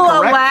channel. I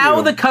will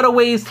allow the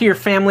cutaways to your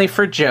family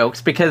for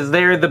jokes because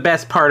they're the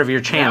best part of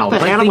your channel.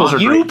 The animals are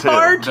great too.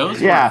 Part?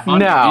 Yeah,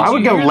 no. I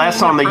would go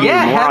less on the you,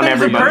 more on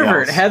everybody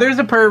else. Heather's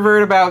a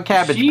pervert about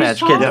Cabbage Patch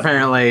Kids,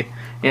 apparently.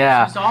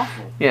 Yeah. She's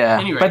awful. Yeah.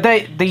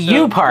 Anyway, the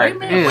you part,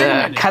 wait a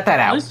minute. cut that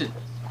out. Listen.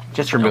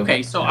 Just remove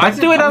it. So let's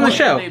do it on the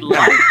show.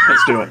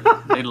 Let's do it.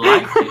 They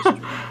like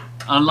history.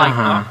 Unlike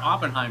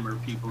Oppenheimer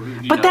people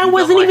who But that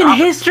wasn't even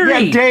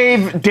history.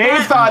 Yeah,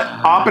 Dave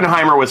thought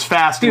Oppenheimer was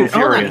Fast and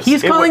Furious.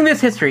 He's calling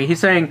this history. He's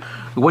saying,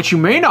 what you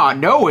may not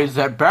know is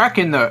that back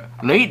in the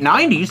late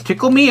 90s,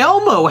 Tickle Me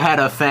Elmo had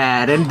a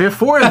fad, and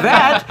before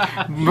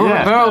that,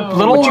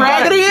 Little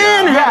Raggedy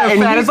Ann had a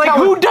fad. It's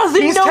who doesn't know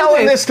this? He's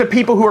telling this to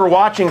people who are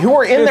watching, who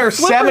are in their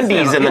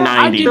 70s in the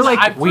 90s. They're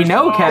like, we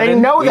know, Kevin. They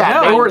know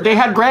that. They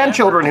had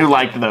grandchildren who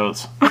liked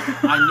those.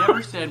 I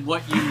never said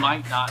what you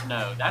might not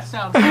know. That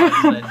sounds like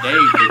something that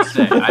Dave would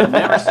say. I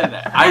never said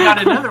that. I got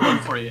another one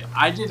for you.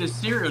 I did a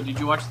cereal. Did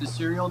you watch the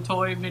cereal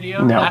toy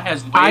video? No. That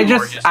has way more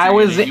history. I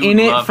was in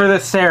it for the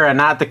Sarah,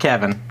 not the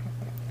Kevin.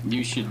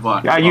 You should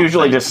watch. I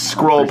usually just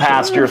scroll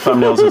past your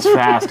thumbnails as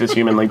fast as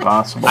humanly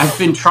possible. I've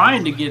been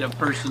trying to get a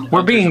person.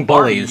 We're being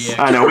bullies.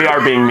 I know, we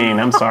are being mean.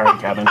 I'm sorry,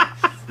 Kevin.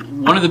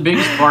 One of the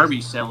biggest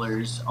Barbie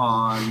sellers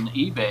on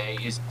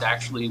eBay is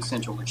actually in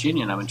Central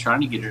Virginia, and I've been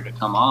trying to get her to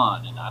come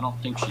on, and I don't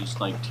think she's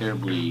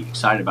terribly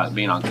excited about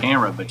being on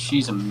camera, but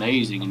she's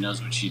amazing and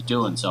knows what she's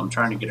doing, so I'm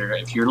trying to get her.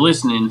 If you're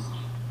listening,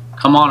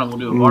 come on and we'll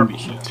do a Barbie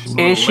show.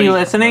 Is she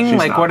listening?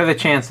 She's not. What are the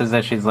chances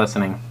that she's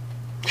listening?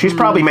 She's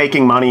probably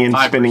making money and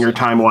 5%. Spending her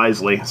time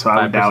wisely, so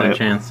I would doubt it.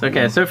 Chance.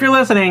 Okay, so if you're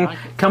listening,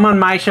 come on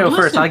my show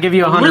first. I'll give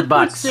you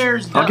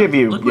 $100. I'll give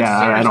you.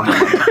 I don't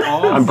have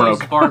money. I'm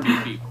broke. Barbie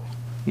people.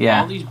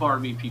 Yeah. All these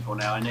Barbie people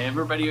now, and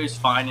everybody is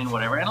fine and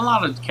whatever, and a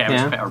lot of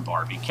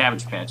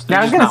Cabbage Patch. Now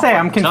I was gonna say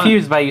I'm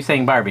confused by you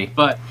saying Barbie,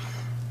 but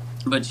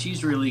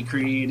she's really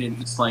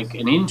created. It's like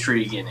an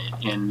intrigue in it,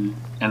 and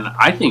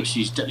I think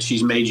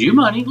she's made you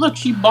money. Look,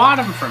 she bought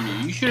them from you.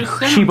 You should have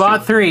sent. She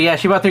bought 3. Yeah,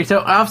 she bought 3.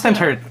 So I've sent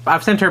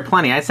her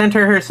plenty. I sent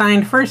her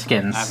signed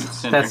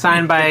Furskins. That's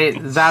signed by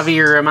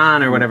Xavier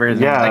Rahman or whatever his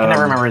name is. I can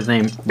never remember his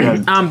name.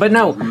 Yeah. But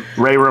no,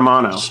 Ray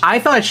Romano. I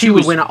thought she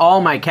would win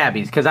all my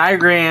cabbies because I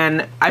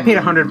paid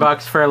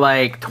 $100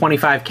 for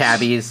 25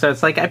 cabbies. So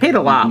it's I paid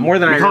a lot more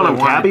than I really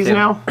wanted to. You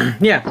call them cabbies now?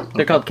 Yeah,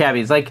 they're called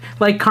cabbies, like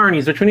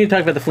carnies, which we need to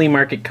talk about the flea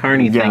market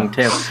carny thing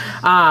too.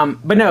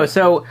 But no,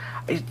 so.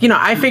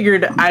 I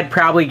figured I'd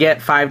probably get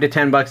 $5 to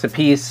 $10 a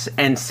piece,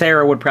 and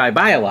Sarah would probably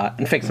buy a lot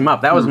and fix them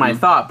up. That was my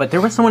thought. But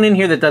there was someone in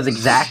here that does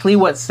exactly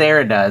what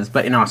Sarah does,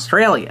 but in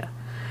Australia.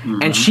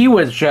 And she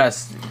was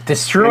just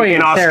destroying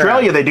In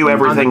Australia, they do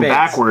everything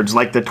backwards.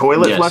 Like the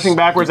toilet flushing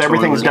backwards,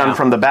 everything's done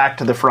from the back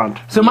to the front.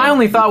 So my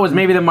only thought was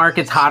maybe the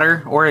market's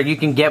hotter, or you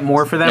can get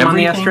more for them on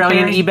the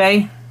Australian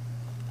eBay.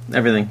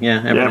 Everything,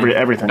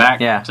 everything.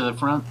 Back to the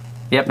front.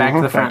 Yep, back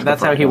to the front.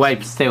 That's how he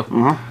wipes, too.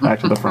 Back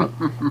to the front.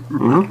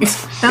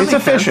 It's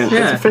efficient.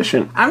 It's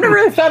efficient. I've never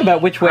really thought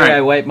about which way I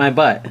wipe my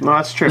butt. No,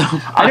 that's true.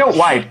 I don't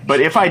wipe,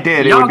 but if I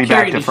did, it would be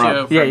back to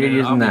front. Yeah, you're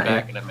using that.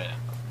 Back in a minute.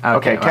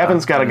 Okay,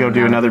 Kevin's got to go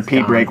do another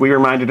pee break. We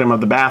reminded him of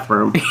the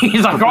bathroom.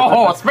 He's like,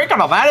 speaking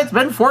of that, it's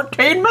been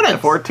 14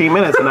 minutes. 14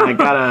 minutes, and I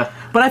got to...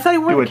 But I thought he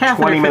wore a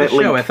catheter for the show.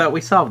 leak. I thought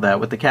we solved that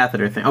with the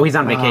catheter thing. Oh, he's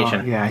on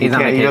vacation. Yeah, he's on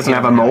vacation. He doesn't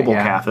have a mobile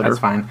catheter. That's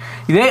fine.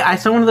 I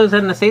saw one of those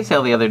at an estate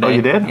sale the other day. Oh,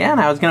 you did? Yeah, and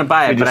I was going to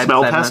buy it. Did you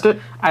smell test it?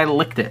 I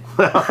licked it.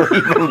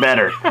 Even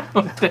better.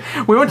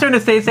 We went to an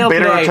estate sale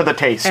today. Bitter to the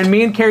taste. And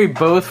me and Carrie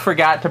both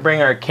forgot to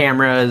bring our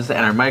cameras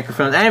and our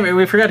microphones.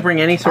 We forgot to bring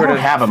any sort of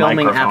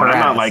filming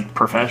apparatus. I'm not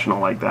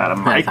professional like that. A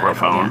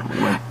microphone.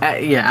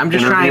 I'm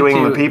just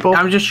interviewing the people.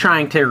 I'm just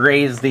trying to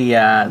raise the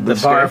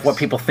bar of what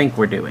people think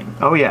we're doing.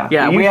 Oh yeah.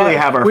 Yeah. We usually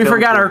have our. We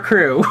forgot our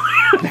crew.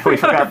 We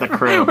forgot the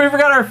crew. We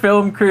forgot our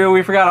film crew.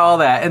 We forgot all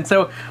that, and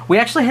so we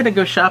actually had to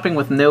go shopping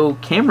with no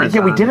cameras.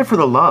 Yeah, on. we did it for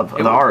the love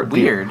of the art.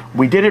 Weird.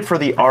 We did it for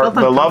the art,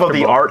 the love of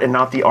the art, and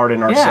not the art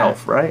in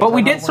ourselves, right? But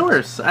we did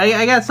source.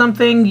 I got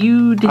something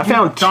you did. I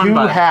found 2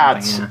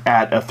 hats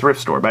at a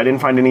thrift store, but I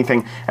didn't find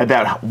anything at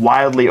that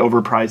wildly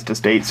overpriced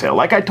estate sale.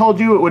 Like I told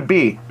you it would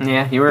be.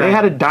 Yeah, you were. They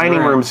had a dining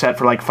room set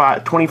for like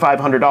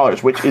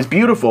 $2,500, which is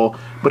beautiful.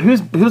 But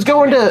who's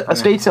going to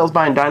estate sales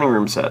buying dining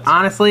room sets?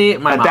 Honestly,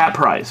 my mom. At that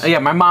price. Yeah,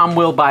 my mom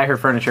will buy her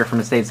furniture from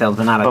estate sales,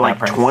 but not at that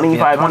price.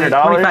 $2,500?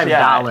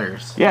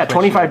 $25. Yeah,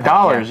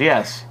 $25,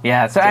 yes.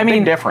 Yeah, so it's I mean,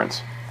 big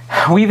difference.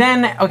 We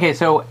then,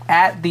 so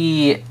at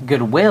the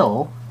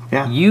Goodwill,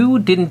 you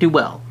didn't do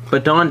well,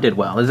 but Dawn did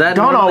well. Is that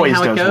Dawn always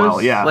how it does goes?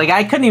 well, yeah. Like,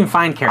 I couldn't even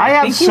find Carrie. I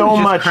have think he so was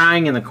just much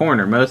crying in the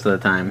corner most of the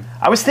time.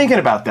 I was thinking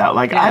about that.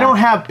 Like, I don't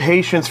have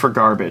patience for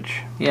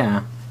garbage.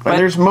 Yeah. But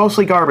there's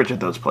mostly garbage at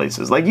those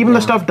places. Like, even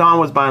the stuff Dawn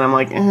was buying, I'm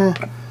like,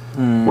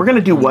 We're going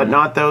to do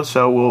whatnot, though,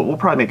 so we'll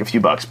probably make a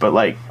few bucks. But,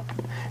 like,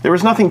 there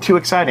was nothing too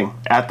exciting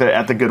at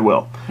the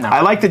Goodwill. No.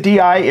 I like the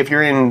DI. If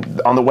you're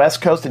on the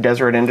West Coast, the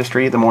Deseret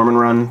Industry, the Mormon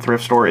Run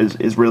thrift store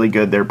is really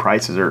good. Their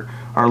prices are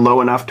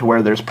low enough to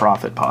where there's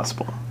profit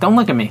possible. Don't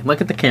look at me. Look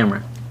at the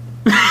camera.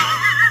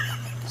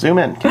 Zoom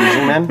in. Can you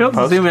zoom in?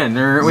 Post? Zoom in.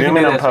 We can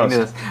do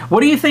this.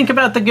 What do you think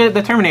about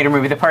the Terminator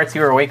movie, the parts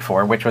you were awake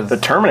for, which was... The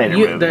Terminator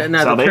movie?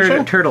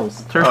 The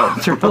Turtles.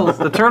 Turtles.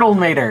 The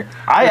Turtle-mator.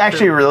 I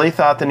actually really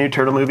thought the new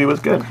Turtle movie was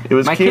good. It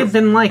was My cute. kids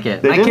didn't like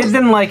it. My kids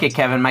didn't like it,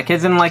 Kevin. My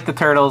kids didn't like the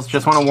Turtles.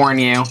 Just want to warn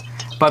you.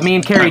 But me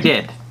and Carrie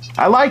did.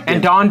 I liked it.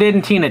 And Dawn did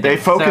and Tina did. They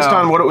focused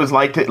on what it was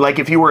like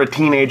if you were a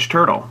teenage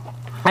turtle.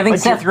 I think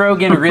Seth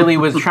Rogen really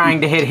was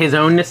trying to hit his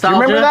own nostalgia. Do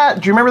you remember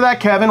that? Do you remember that,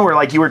 Kevin, where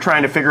like you were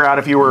trying to figure out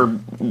if you were,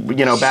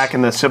 back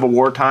in the Civil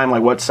War time,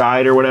 like what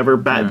side or whatever?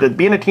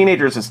 Being a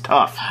teenager is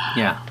tough.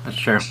 Yeah, that's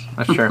true.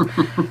 That's true.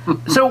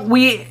 So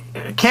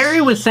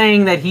Carrie was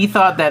saying that he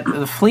thought that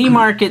the flea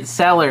market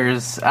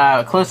sellers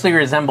closely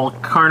resemble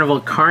carnival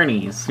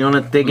carnies. You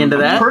want to dig into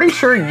that? I'm pretty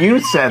sure you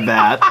said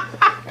that,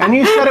 and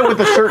you said it with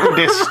a certain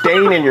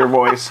disdain in your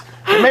voice.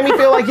 It made me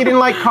feel like you didn't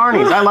like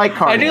carnies. I like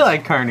carnies. I do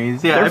like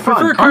carnies. Yeah, They're fun. I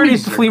prefer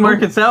carnies to flea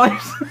market sellers.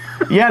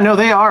 Yeah, no,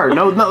 they are.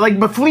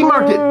 But flea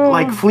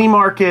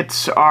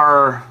markets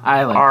are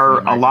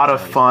a lot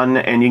of fun,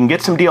 and you can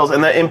get some deals.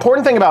 And the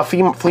important thing about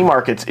flea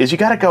markets is you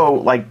got to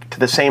go to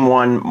the same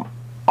one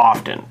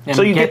often, and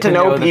so you get to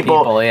know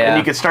people and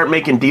you can start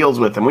making deals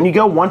with them. When you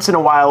go once in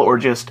a while or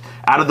just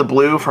out of the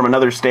blue from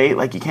another state,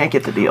 you can't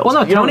get the deals. Well,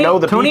 no, you don't know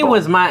the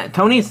people.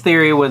 Tony's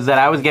theory was that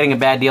I was getting a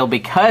bad deal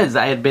because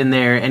I had been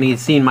there and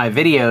he's seen my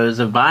videos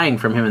of buying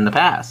from him in the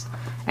past.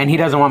 And he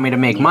doesn't want me to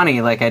make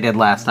money like I did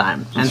last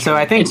time. And so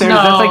I think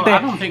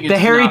the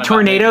Harry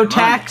Tornado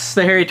tax.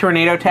 The Harry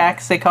Tornado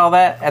tax, they call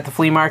that at the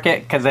flea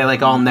market because they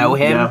all know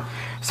him. Yeah.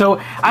 So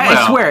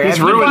I swear,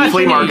 he's ruined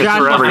flea markets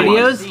for everyone.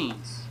 Videos,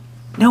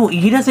 no,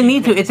 he doesn't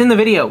need to. It's in the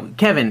video.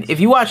 Kevin, if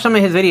you watch some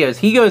of his videos,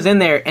 he goes in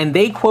there and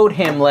they quote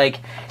him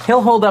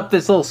he'll hold up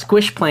this little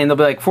squish plane, they'll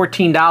be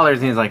 $14,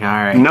 and he's like, all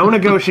right. No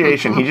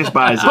negotiation, he just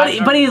buys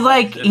it. But he's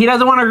he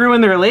doesn't want to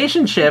ruin the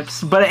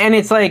relationships, and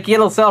it's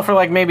it'll sell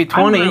for maybe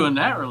 20. I ruin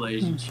that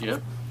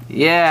relationship.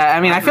 Yeah,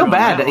 I mean, I feel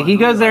bad. He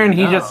goes there and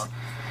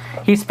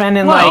he's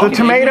spending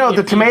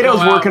the tomato's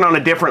working on a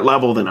different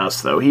level than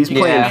us, though. He's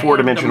playing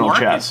four-dimensional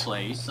chess.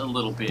 A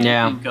little bit.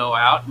 Yeah. And go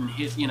out and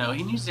hit. He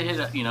needs to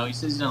hit. He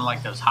says he's doing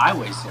those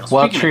highway sales.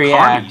 Well, Speaking true. of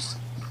carnies,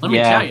 let me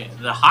tell you,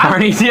 the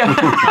highway. Carnies,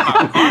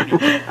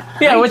 yeah.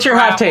 Yeah. What's your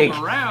hot take?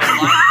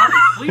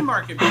 Flea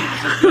market people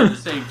just do the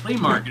same flea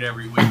market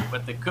every week,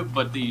 but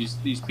these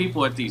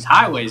people at these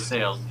highway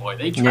sales, boy,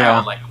 they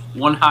travel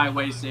one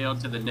highway sale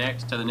to the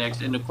next,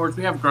 and of course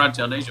we have a Garage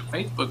Sale Nation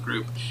Facebook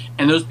group,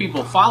 and those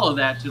people follow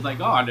that to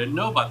I didn't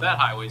know about that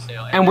highway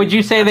sale. And would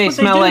you say they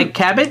smell like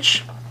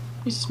cabbage?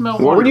 They smell.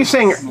 What were you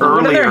saying earlier?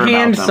 What are their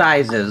hand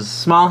sizes?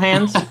 Small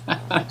hands?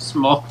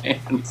 Small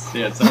hands.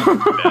 Yeah, something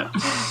like that.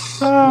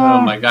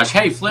 Oh my gosh!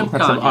 Hey, FlipCon,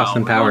 that's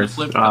Austin Powers.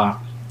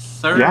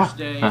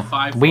 Thursday,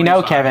 5:45. We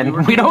know,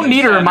 Kevin. We don't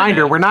need a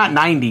reminder. We're not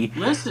 90.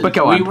 Listen, but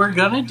go on. We were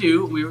gonna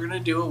do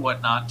a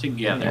whatnot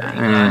together.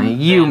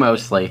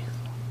 Mostly.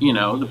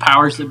 The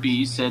powers that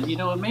be said,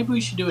 maybe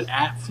we should do it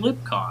at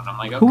FlipCon. I'm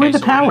like, okay. Who are the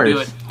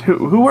powers?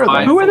 Who are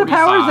they? Who are the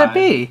powers that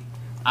be?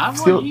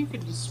 You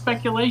could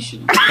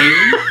speculation.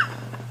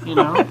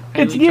 Haley,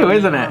 it's you,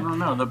 isn't it? I don't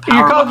know. The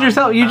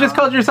power you just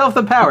called yourself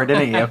the power,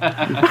 didn't you?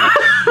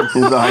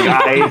 He's like,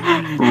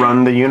 I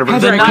run the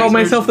universe. I called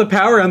myself the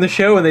power on the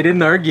show and they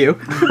didn't argue.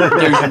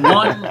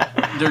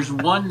 There's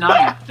one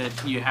night that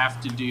you have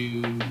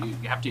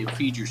to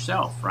feed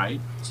yourself,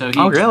 right? So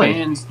he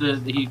explains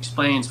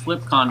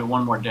FlipCon to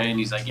one more day, and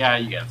he's like, yeah,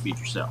 you got to feed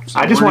yourself. So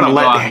I want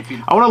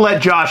to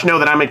let Josh know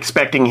that I'm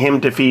expecting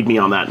him to feed me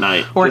on that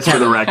night, for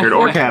the record,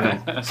 or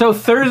Kevin. So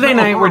Thursday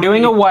night we're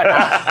doing a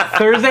whatnot.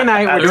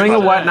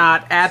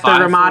 Whatnot at the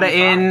Ramada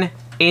Inn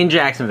in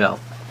Jacksonville.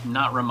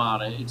 Not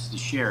Ramada, it's the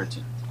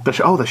Sheraton. The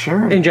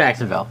Sheraton in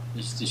Jacksonville.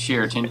 It's the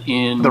Sheraton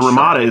in. The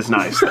Ramada is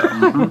nice.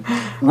 Though.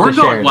 We're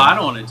going. Well, I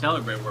don't want to tell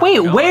everybody.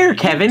 Wait, where,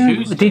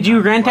 Kevin? Did you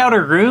rent out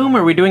a room?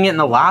 Or are we doing it in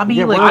the lobby?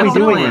 Yeah, like, why are we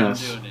doing it?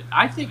 this?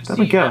 I think.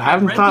 That'd be good. I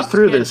haven't thought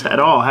through this at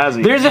all, has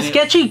he? There's a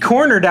sketchy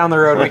corner down the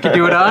road we could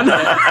do it on.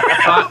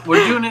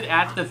 We're doing it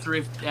at the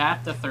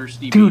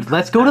Thirsty Dude, Beaver.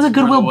 let's go to the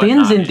Goodwill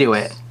Bins and do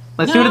it.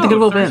 Let's do it at the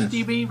Goodwill Bins.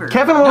 Beaver.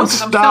 Kevin won't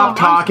stop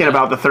talking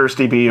about the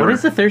Thirsty Beaver. What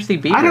is the Thirsty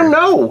Beaver? I don't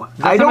know.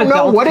 I don't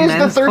know. What is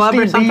the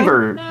Thirsty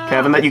Beaver,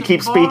 Kevin, that you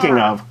keep speaking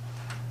of?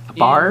 A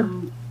bar?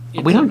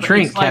 We don't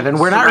drink, Kevin.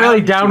 We're not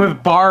really down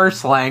with bar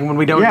slang when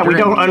we don't drink. Yeah, we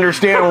don't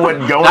understand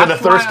what going to the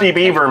Thirsty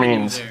Beaver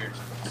means.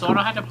 So I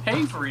don't have to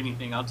pay for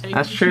anything. I'll take.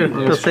 That's true.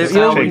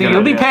 You.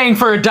 You'll be paying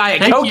for a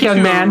Diet Coke,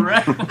 young man.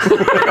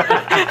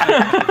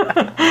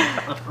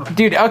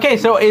 Dude, okay,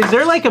 so is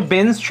there like a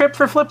bins trip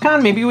for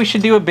FlipCon? Maybe we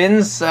should do a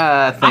bins thing.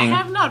 I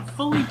have not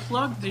fully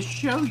plugged this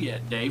show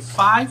yet, Dave.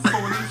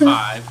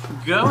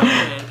 5:45. Go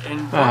ahead and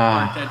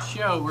bookmark that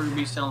show. We're going to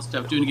be selling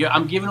stuff.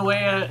 I'm giving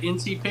away a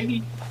NC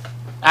Piggy.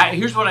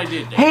 Here's what I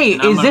did, Dave. Hey,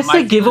 is this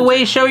a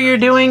giveaway show you're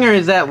doing, or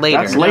is that later?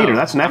 That's later.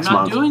 That's next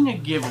month. I'm not doing a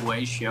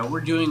giveaway show.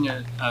 We're doing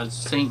a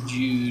St.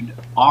 Jude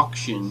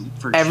auction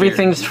for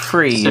everything's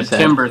free.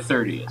 September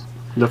 30th.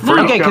 The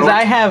free okay, because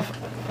I have.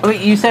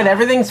 Wait, you said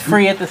everything's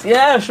free at this.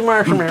 Yeah,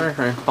 sure.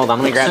 Hold on,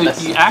 let me grab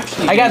this.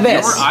 I got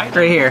this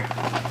right here.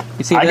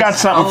 You see I this? got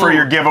something for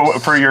your giveaway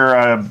for your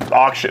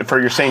auction for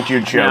your St.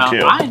 Jude show now,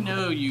 too. I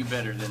know you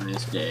better than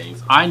this,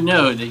 Dave. I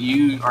know that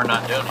you are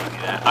not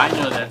donating that. I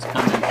know that's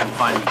coming from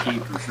Find the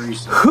Keepers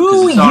recently.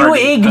 Who you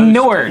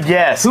ignored?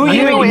 Yes, who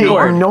you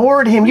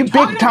ignored him. You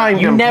big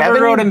timed him. You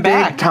never wrote him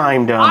back. Big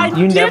timed him.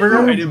 You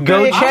never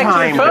go check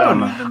your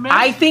phone.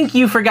 I think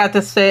you forgot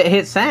to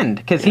hit send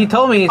because he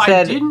told me he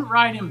said. I didn't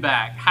write him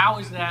back. How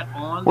is that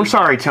on? We're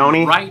sorry,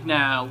 Tony. Right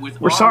now,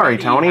 we're sorry,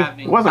 Tony.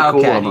 It wasn't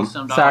cool of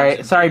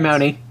him. Sorry,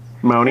 Moni.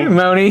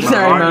 Moni.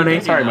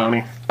 Sorry,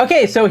 Moni.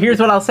 Okay, so here's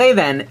what I'll say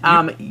then.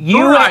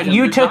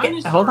 You took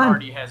it. Hold on.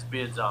 Already has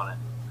bids on it.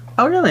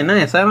 Oh, really?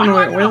 Nice. I don't know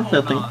where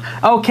the thing.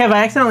 Oh, Kev,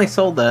 I accidentally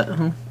sold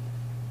that.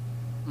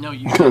 No,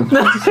 you didn't.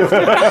 We're gonna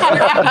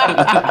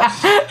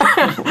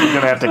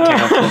have to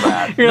cancel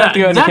that. You're gonna have to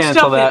go and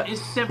cancel that.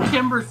 It's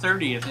September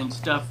 30th, and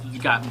stuff has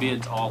got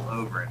bids all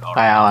over it.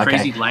 Wow,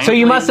 okay. So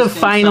you must have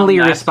finally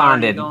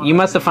responded. You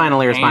must have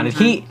finally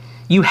responded.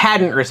 You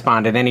hadn't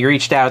responded, and he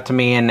reached out to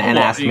me and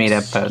asked me to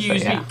post it.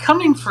 Excuse me,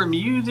 coming from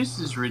you, this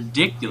is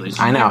ridiculous.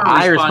 I know.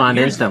 I respond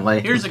instantly.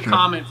 Here's a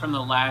comment from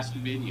the last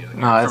video. Oh,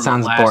 that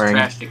sounds boring.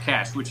 Trash to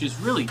Cash, which is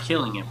really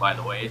killing it, by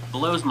the way. It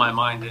blows my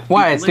mind. That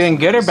why? It's doing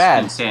good or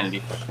bad?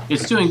 Insanity.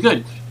 It's doing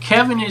good.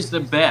 Kevin is the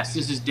best.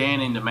 This is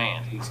Dan in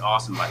Demand. He's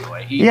awesome, by the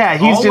way.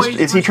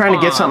 Is he trying to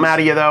get something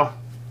out of you, though?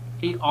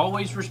 He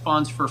always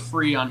responds for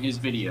free on his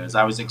videos.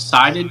 I was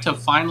excited to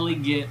finally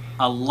get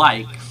a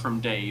like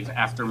from Dave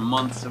after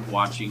months of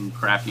watching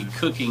crappy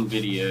cooking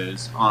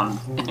videos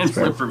and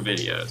flipper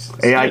videos.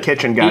 AI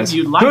Kitchen, guys.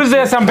 Who's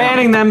this? I'm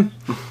banning them.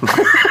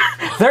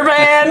 They're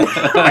banned.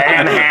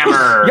 Ban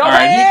hammer. Yo,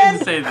 right,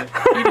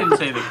 he didn't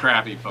say the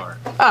crappy part.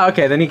 Oh,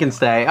 okay, then he can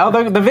stay. Oh,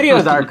 the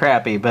videos are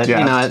crappy, but you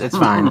know it's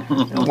fine.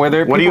 What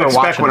do you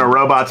expect when a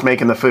robot's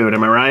making the food?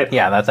 Am I right?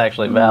 Yeah, that's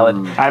actually valid.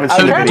 I haven't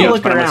seen the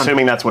videos, but I'm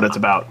assuming that's what it's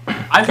about.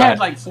 I've had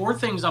like 4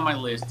 things on my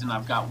list, and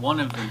I've got one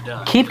of them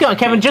done. Keep going,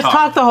 Kevin. Just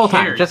talk the whole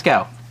time. Just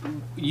go.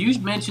 You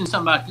mentioned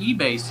something about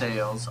eBay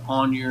sales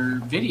on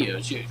your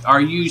videos.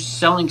 Are you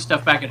selling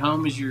stuff back at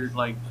home? Is your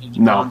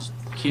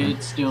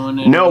kids doing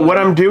it? No, what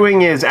I'm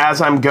doing is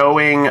as I'm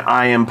going,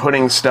 I am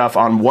putting stuff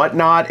on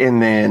Whatnot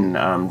and then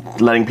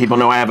letting people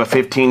know I have a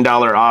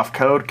 $15 off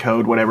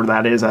code whatever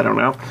that is, I don't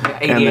know.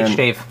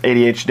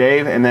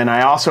 ADHDave. And then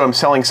I also am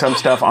selling some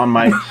stuff on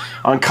my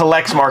on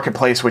Collects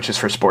Marketplace, which is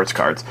for sports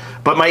cards.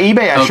 But my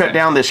eBay I shut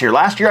down this year.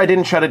 Last year I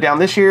didn't shut it down.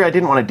 This year I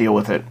didn't want to deal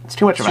with it. It's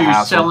too much of a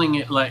hassle. So you're selling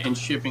it and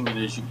shipping it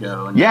as you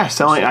go? And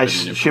I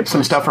shipped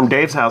some stuff from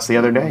Dave's house the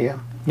other day,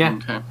 Yeah.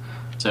 Okay.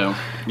 So,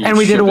 and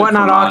we did a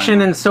Whatnot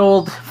auction and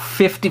sold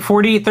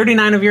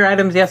 39 of your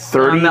items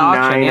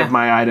 39 of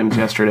my items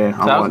yesterday.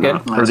 So that was good.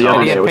 Or the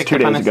other day, it was 2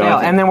 days ago.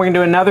 And then we're going to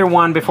do another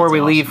one before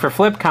we leave for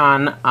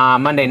FlipCon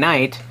Monday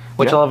night,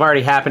 which will have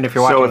already happened if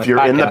you're watching. So if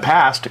you're in the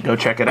past, go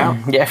check it out.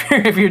 Yeah,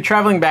 if you're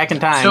traveling back in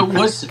time,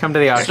 come to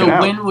the auction. So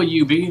when will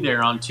you be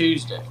there on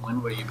Tuesday?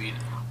 When will you be there?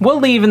 We'll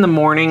leave in the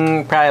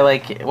morning, probably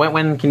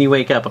when can you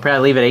wake up? I'll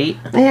probably leave at 8.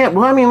 Yeah,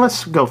 well, I mean,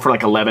 let's go for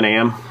like 11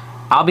 a.m.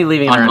 I'll be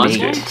leaving around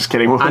 8. Just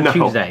kidding. On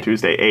Tuesday.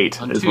 Tuesday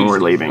 8 is when we're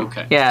leaving.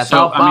 Okay. Yeah,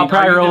 so I'll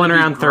probably roll in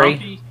around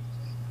 3.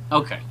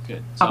 Okay,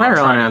 good. So I'll probably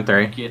roll in around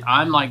 3.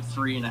 I'm like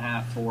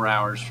 3.5, 4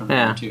 hours from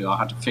there too. I'll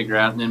have to figure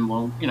out, and then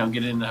we'll,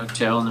 get in the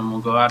hotel, and then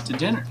we'll go out to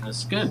dinner.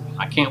 That's good.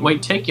 I can't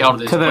wait to take y'all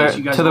to this place.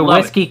 You guys to the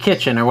Whiskey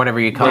Kitchen or whatever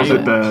you call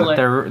it.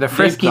 The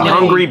Frisky Nipple.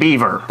 Hungry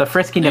Beaver. The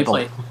Frisky Nipple.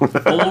 They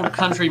play old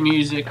country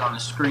music on the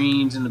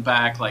screens in the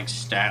back, like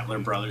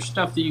Statler Brothers,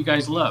 stuff that you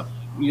guys love.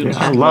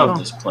 I love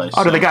this place.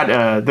 Oh, do they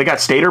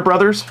got Stater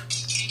Brothers?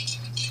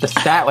 The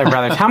Statler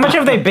Brothers. How much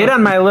have they bid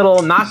on my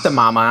little Knock the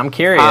Mama? I'm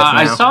curious now.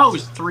 I saw it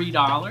was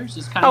 $3.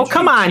 It's kind of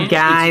come on,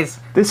 guys.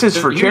 This is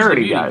for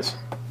charity, guys.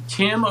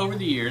 Tim, over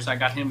the years, I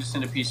got him to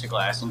send a piece of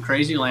glass, and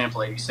Crazy Lamp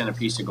Lady sent a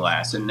piece of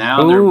glass, and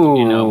now they're,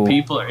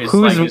 people are. It's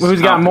who's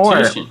got more?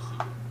 Let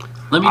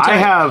me tell you.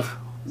 have.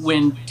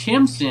 When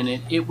Tim sent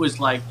it, it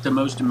was like the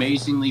most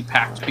amazingly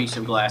packed piece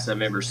of glass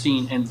I've ever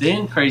seen. And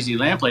then Crazy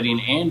Lamp Lady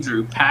and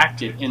Andrew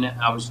packed it, and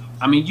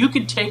I mean, you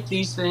could take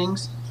these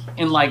things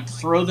and like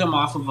throw them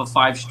off of a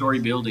 5-story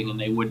building, and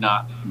they would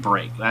not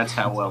break. That's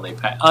how well they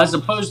pack, as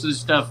opposed to the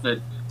stuff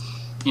that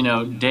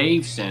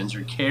Dave sends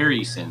or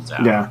Carrie sends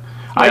out. Yeah.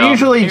 I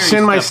usually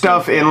send my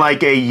stuff in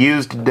like a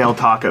used Del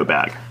Taco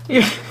bag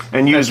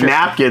and use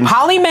napkins.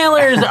 Poly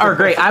mailers are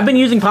great. I've been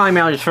using poly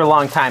mailers for a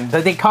long time,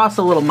 but they cost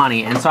a little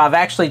money, and so I've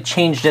actually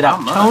changed it up.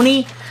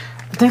 Tony,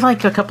 they're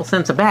like a couple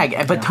cents a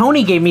bag, but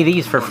Tony gave me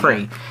these for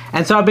free,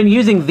 and so I've been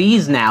using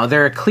these now.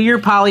 They're a clear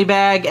poly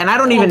bag, and I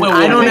don't even.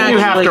 I don't think you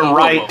have to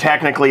write.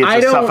 Technically,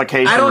 it's a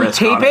suffocation. I don't risk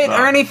tape it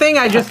or anything.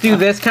 I just do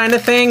this kind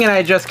of thing, and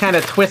I just kind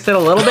of twist it a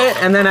little bit,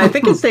 and then I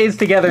think it stays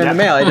together in the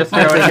mail. I just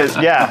throw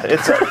it.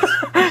 It's.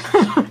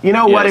 You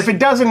know what? If it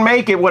doesn't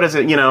make it, what is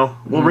it?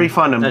 We'll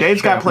refund him.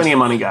 Dave's got plenty of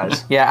money,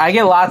 guys. Yeah, I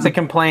get lots of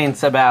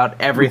complaints about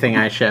everything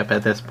I ship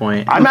at this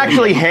point. I'm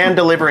actually hand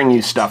delivering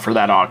you stuff for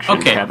that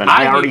auction, Kevin.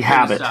 I already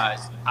have it.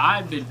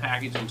 I've been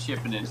packaging and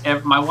shipping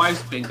it. My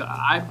wife's been.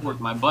 I've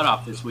worked my butt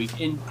off this week,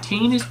 and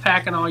Tina's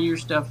packing all your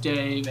stuff,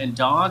 Dave, and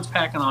Dawn's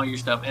packing all your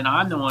stuff, and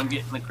I'm the one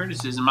getting the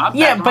criticism. But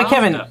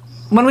Kevin,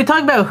 when we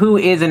talk about who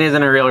is and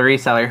isn't a real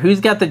reseller, who's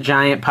got the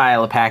giant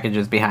pile of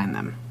packages behind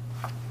them?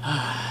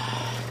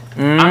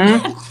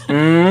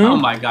 Oh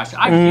my gosh!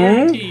 I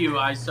guarantee you,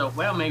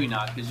 well, maybe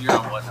not, because you're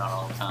on Whatnot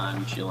all the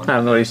time, chilling. I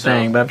don't know what he's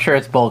saying, but I'm sure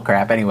it's bull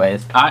crap,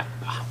 anyways. My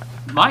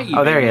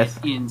eBay there he is.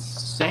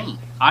 Insane.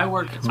 I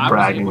was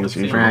bragging able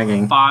to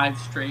film 5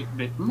 straight.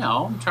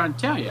 No, I'm trying to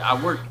tell you,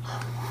 I worked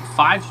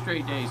 5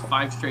 straight days,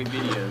 5 straight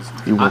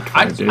videos. You worked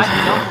 5 days.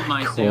 I doubled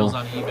my sales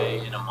on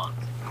eBay in a month.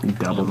 You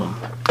doubled them.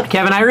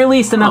 Kevin, I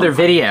released another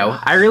video.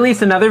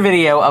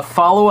 A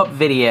follow-up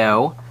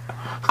video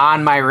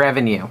on my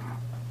revenue.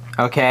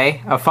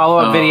 Okay, a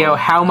follow-up video.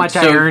 How much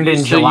I earned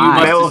in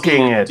July?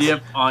 Milking it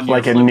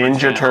like a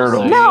Ninja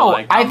Turtle. No,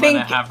 I think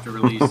I'm gonna have to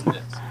release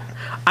this.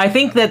 I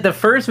think that the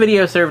first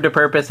video served a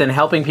purpose in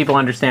helping people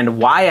understand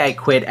why I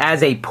quit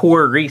as a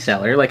poor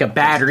reseller, like a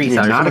bad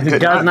reseller, someone who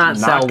does not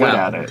sell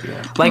well.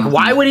 Like,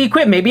 why would he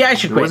quit? Maybe I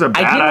should quit. I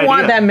didn't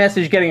want that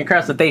message getting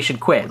across that they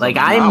should quit. Like,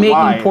 I'm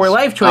making poor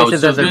life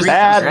choices as a reseller.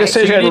 Bad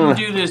decision. So you didn't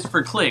do this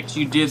for clicks.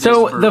 You did this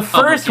for the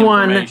first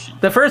one.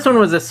 The first one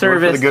was a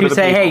service to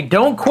say, "Hey,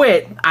 don't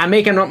quit. I'm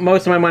making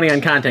most of my money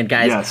on content,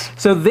 guys." Yes.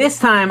 So this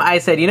time I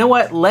said, you know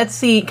what? Let's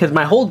see, because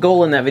my whole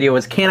goal in that video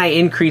was, can I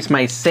increase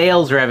my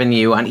sales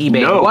revenue on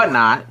eBay?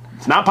 Whatnot.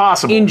 It's not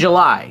possible. In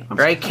July,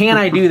 right? Can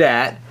I do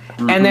that?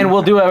 And then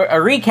we'll do a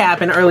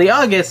recap in early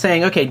August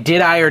saying, okay,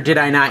 did I or did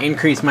I not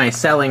increase my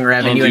selling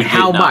revenue and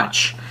how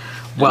much?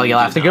 Well, you'll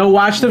have to go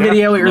watch the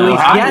video. It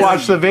released yesterday.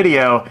 Watch the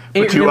video,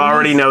 but you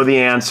already know the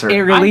answer.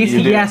 It released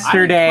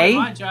yesterday.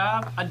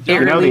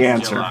 You know the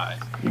answer.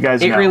 You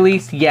guys know. It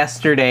released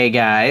yesterday,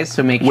 guys,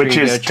 so make sure you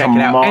go check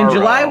it out. And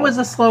July was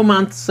a slow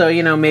month, so,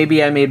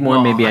 maybe I made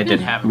more, maybe I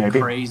didn't. Have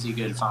crazy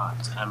good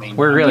finds. I mean,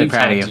 we're really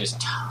proud of you.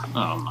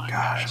 Oh my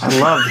gosh! I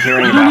love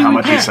hearing about how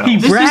much he sells. He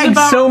brags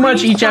so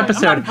much each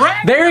episode.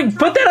 There,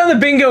 put that on the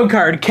bingo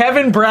card.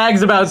 Kevin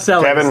brags about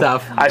selling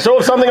stuff. I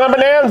sold something on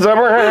Bonanza. I'm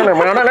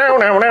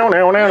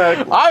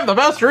the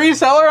best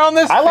reseller on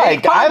this.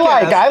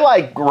 I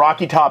like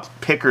Rocky Top's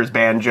Picker's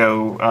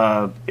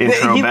banjo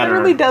intro he better. He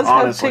literally does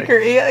honestly. have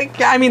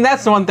Picker. I mean,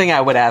 that's the one thing I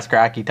would ask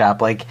Rocky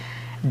Top. Like,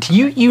 do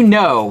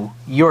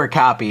you're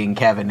copying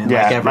Kevin in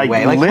every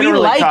way. Like, we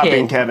like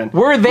copying it. Kevin.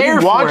 We're there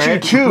we want for you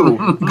it.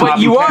 to, but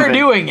you are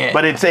doing it.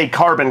 But it's a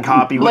carbon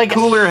copy with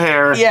cooler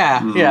hair.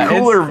 Yeah.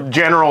 Cooler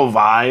general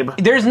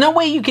vibe. There's no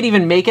way you could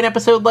even make an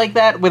episode like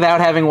that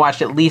without having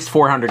watched at least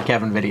 400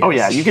 Kevin videos. Oh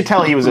yeah, you could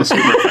tell he was a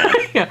super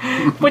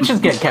fan. Which is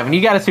good, Kevin.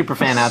 You got a super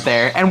fan out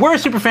there, and we're a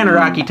super fan of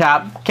Rocky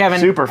Top. Kevin,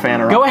 super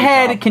fan of Rocky Go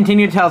ahead, Top.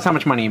 Continue to tell us how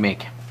much money you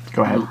make.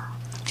 Go ahead.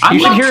 You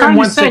should hear him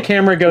once the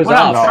camera goes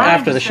off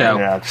after the show.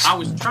 I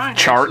was trying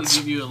to actually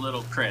give you a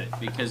little credit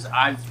because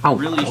I've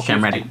really shifted.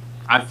 I'm ready.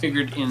 I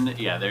figured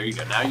there you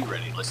go. Now you're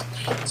ready. Listen.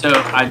 So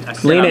I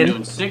said I'm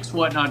doing 6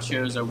 Whatnot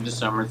shows over the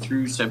summer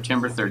through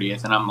September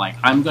 30th, and I'm like,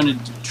 I'm going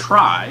to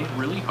try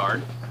really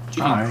hard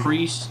to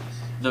increase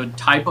the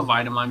type of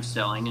item I'm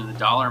selling and the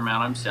dollar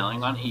amount I'm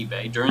selling on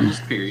eBay during this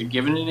period,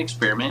 given an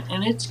experiment,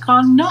 and it's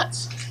gone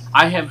nuts.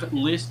 I have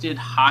listed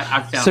high.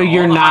 I've found so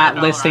you're not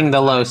listing the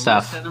low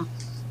stuff.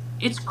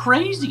 It's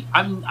crazy.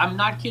 I'm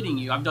not kidding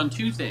you. I've done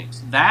 2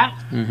 things. That,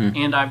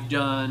 and I've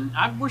done.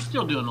 We're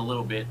still doing a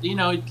little bit.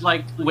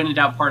 Like when it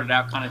out, parted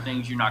out kind of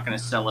things. You're not going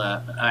to sell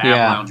a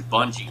Lounge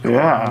bungee or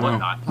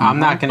whatnot. I'm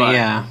not going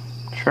to.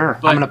 Sure.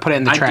 I'm going to put it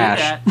in the trash.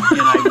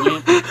 I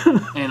did that, and I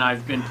went, and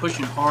I've been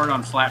pushing hard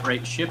on flat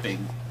rate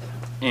shipping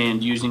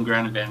and using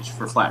Ground Advantage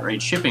for flat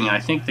rate shipping. And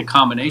I think the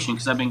combination,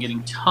 because I've been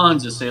getting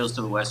tons of sales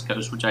to the West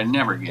Coast, which I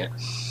never get.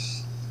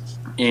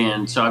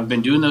 And so I've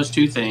been doing those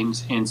 2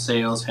 things, and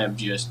sales have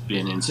just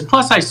been insane.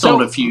 Plus, I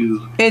sold a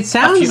few. It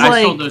sounds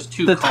like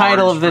the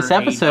title of this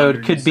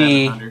episode could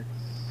be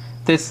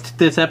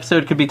This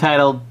episode could be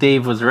titled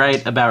 "Dave was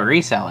right about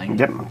reselling."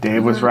 Yep,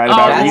 Dave was right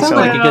about that reselling. That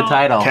sounds like a good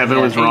title.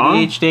 Kevin was wrong.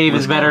 ADHDave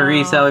is better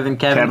reseller than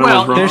Kevin. Kevin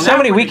was wrong. There's so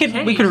many. We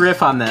could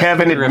riff on this.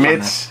 Kevin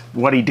admits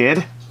what he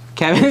did.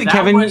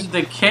 Kevin was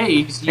the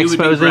case. You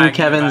exposing would be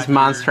Kevin's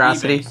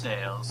monstrosity. eBay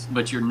sales,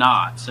 but you're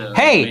not. So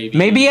hey,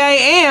 maybe I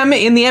am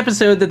in the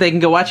episode that they can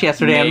go watch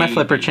yesterday on my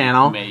Flipper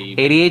channel.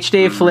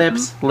 ADHDave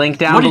Flips. Link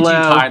down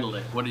below.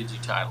 What did you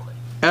title it?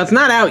 It's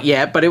not out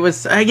yet, but it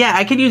was. Yeah,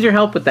 I could use your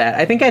help with that.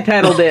 I think I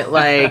titled it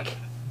like.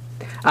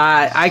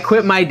 I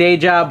quit my day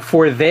job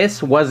for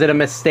this. Was it a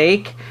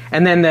mistake?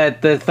 And then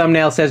the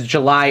thumbnail says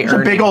July earnings.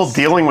 It's a big old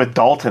dealing with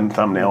Dalton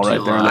thumbnail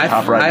right there in the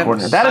top right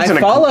corner. That is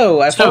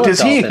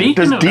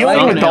does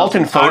dealing with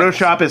Dalton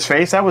Photoshop his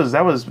face? That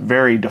was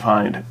very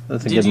defined.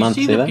 That's a good month.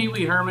 Did you see the Pee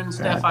Wee Herman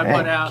stuff I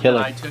put out that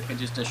I took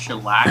just a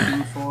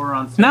shellacking for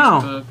on Facebook?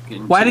 No.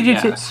 Why did you?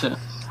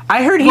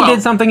 I heard he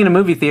did something in a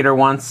movie theater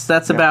once.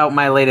 That's about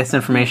my latest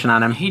information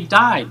on him. He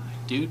died,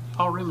 dude.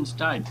 Paul Reubens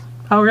died.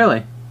 Oh,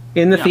 really?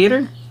 In the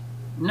theater?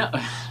 No.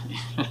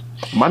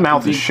 My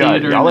mouth is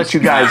shut. I'll let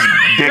you guys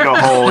dig a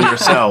hole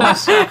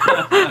yourselves.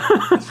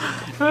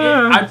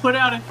 I put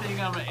out a thing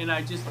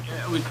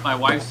and my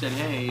wife said,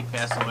 "Hey, he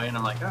passed away," and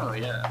I'm like, "Oh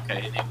yeah,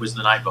 okay." And it was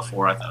the night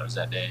before. I thought it was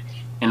that day,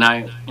 and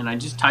I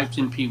just typed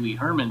in Pee Wee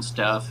Herman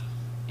stuff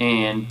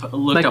and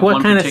looked up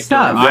one particular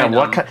stuff? item. Yeah,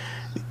 what kind?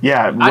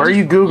 Yeah, where are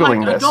you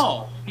googling this? A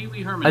doll, Pee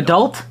Wee Herman.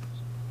 Adult?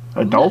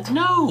 Adult?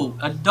 No,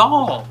 a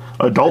doll.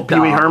 Adult Pee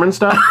Wee Herman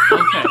stuff?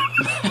 Okay.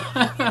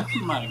 Oh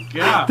my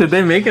god. Did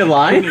they make a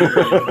line?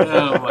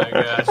 Oh my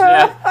gosh.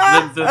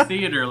 Yeah. The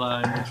theater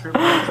line. The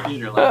Triple H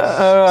theater line.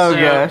 Oh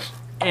gosh.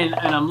 And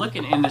I'm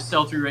looking, and the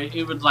sell-through rate,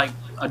 it would like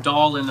a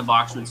doll in the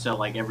box would sell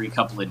like every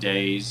couple of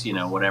days,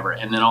 whatever.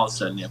 And then all of a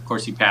sudden, of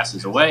course, he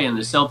passes away, and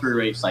the sell-through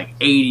rate's like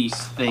 80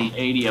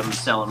 of them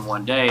sell in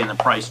one day, and the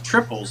price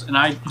triples. And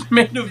I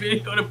made a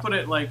video to put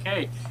it like,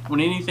 hey,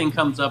 when anything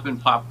comes up in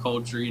pop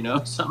culture,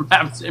 something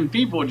happens, and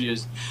people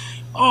just,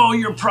 oh,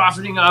 you're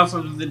profiting off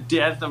of the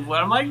death of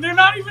what? I'm like, they're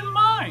not even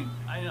mine.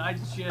 I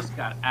just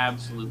got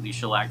absolutely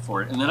shellacked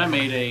for it. And then I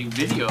made a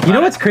video. You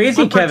know what's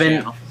crazy,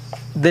 Kevin? Channel.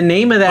 The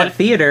name of that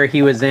theater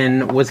he was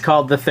in was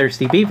called the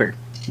Thirsty Beaver.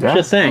 Yeah.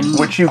 Just saying.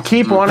 Which you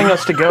keep wanting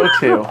us to go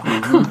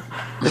to.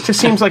 It just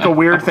seems like a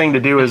weird thing to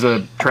do as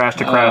a trash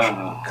to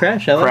crash.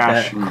 Crash, I like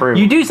that. Crew.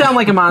 You do sound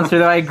like a monster,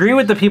 though. I agree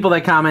with the people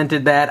that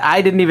commented that.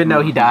 I didn't even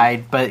know he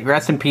died, but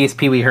rest in peace,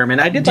 Pee Wee Herman.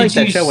 I did like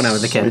that show when I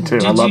was a kid. Me too.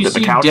 I loved it. The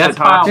couch that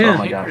talks. Oh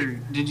my gosh.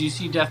 Did you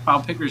see Death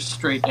Pile Picker's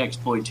straight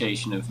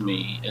exploitation of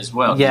me as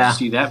well? Yeah.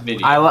 Did you see that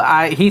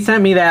video? He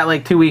sent me that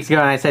like 2 weeks ago,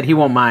 and I said he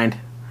won't mind.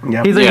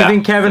 Yep. He's like, you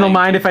think Kevin will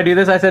mind if I do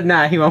this? I said,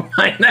 nah, he won't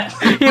mind that.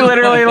 He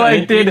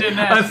literally did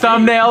a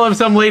thumbnail of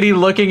some lady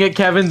looking at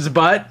Kevin's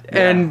butt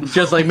and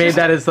just made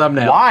that his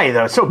thumbnail. Why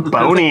though? It's so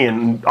bony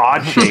and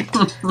odd shaped.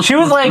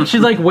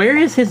 She's like, where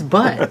is his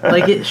butt?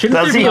 Like, it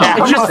shouldn't Does there he be? have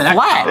It's just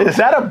flat. Is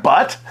that a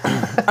butt?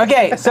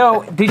 Okay,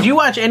 so did you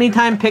watch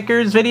Anytime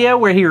Picker's video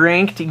where he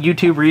ranked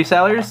YouTube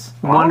resellers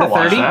 1 to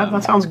 30?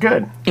 That sounds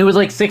good. It was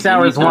like 6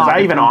 hours long. Was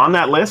I even on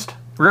that list?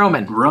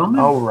 Roman.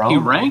 Oh, Roman. He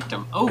ranked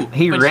him. Oh,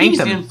 he ranked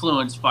him. He's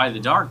influenced by the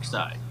dark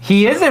side.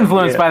 He is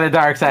influenced by the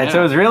dark side, so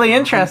it was really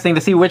interesting to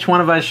see which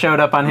one of us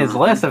showed up on his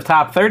list of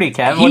top 30,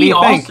 Kev. What do you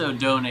think? He also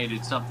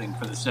donated something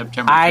for the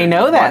September. I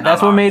know that.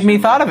 That's what made me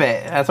thought of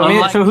it. That's what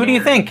made it. So who do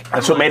you think?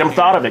 That's what made him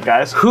thought of it,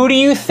 guys. Who do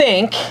you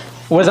think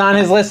was on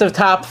his list of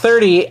top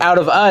 30 out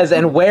of us,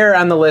 and where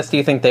on the list do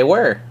you think they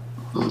were?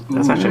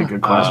 That's actually a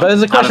good question. But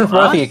it's a question for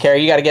both of you,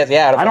 Carrie. You got to guess.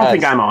 Yeah, I don't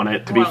think I'm on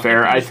it, to be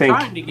fair. If I he was think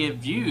trying to get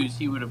views,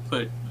 he would have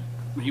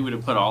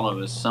put all of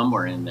us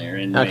somewhere in there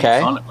and made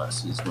fun of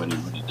us is what he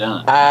would have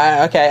done.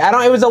 Okay.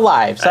 It was a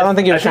live, so I don't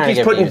think he was trying to get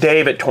he's putting views.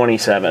 Dave at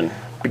 27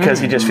 because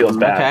he just feels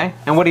bad. Okay.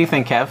 And what do you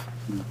think, Kev?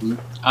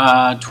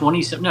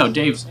 27. No,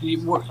 Dave's.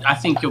 I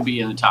think you'll be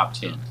in the top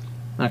 10.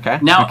 Okay.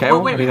 Now, wait,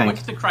 what do you think?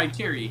 What's the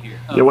criteria here?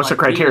 Yeah, what's the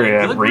criteria?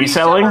 Being a good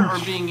Reselling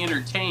reseller or being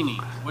entertaining?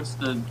 What's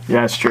the?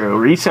 Yeah, it's true.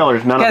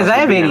 Resellers, none Guys, of us. I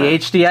have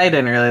ADHD. I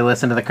didn't really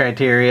listen to the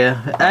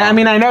criteria. I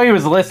mean, I know he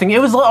was listing. It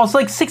was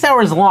like 6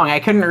 hours long. I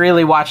couldn't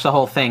really watch the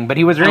whole thing, but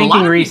he was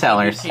ranking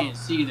resellers. You can't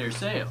see their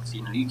sales.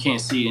 You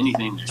can't see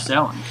anything they're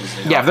selling.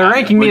 If they're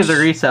ranking me as a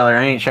reseller,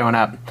 I ain't showing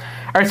up.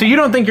 All right, so you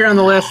don't think you're on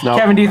the list. No.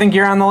 Kevin, do you think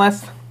you're on the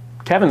list?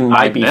 Kevin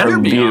might be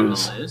from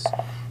views.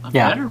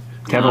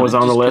 Kevin was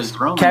on the list.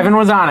 Kevin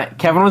was on it.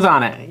 Kevin was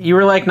on it. You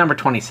were like number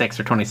 26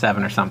 or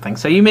 27 or something.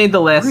 So you made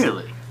the list.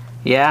 Really?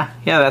 Yeah,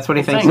 that's what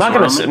he thinks. I'm not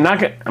gonna say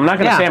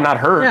I'm not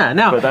hurt. Yeah,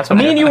 no. But that's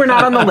me and you were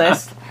not on the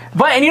list.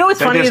 But and you know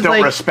what's funny is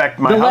like respect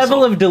my the hustle.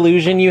 level of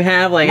delusion you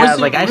have. Like I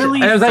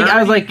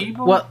was like,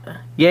 people? well,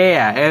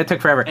 yeah. It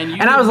took forever.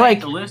 And I was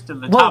like, the list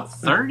of the top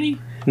 30.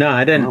 No,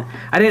 I didn't.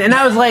 And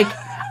I was like,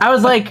 I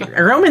was like,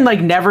 Roman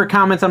like never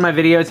comments on my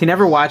videos. He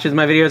never watches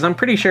my videos. I'm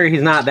pretty sure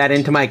he's not that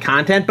into my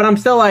content, but I'm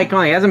still like,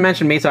 oh, he hasn't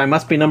mentioned me, so I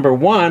must be number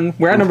one.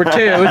 We're at number 2, so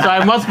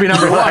I must be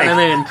number 1. I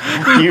mean,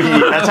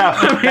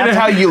 that's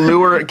how you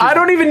lure. I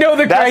don't even know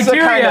the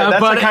criteria.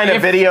 That's the kind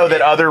of video that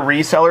other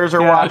resellers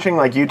are watching,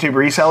 like YouTube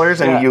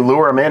resellers, and you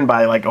lure them in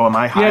by like, oh, am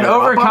I higher? Yeah,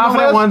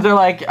 overconfident ones are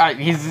like,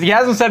 he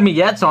hasn't said me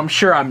yet, so I'm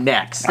sure I'm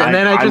next. And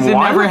then it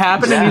never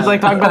happened, and he's like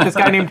talking about this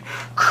guy named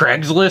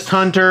Craigslist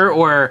Hunter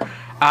or.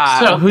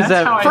 Who's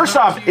that? First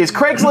off, is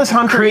Craigslist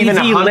Hunter even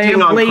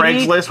hunting on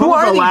Craigslist? When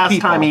was the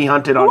last time he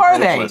hunted on Craigslist?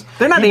 Who are they?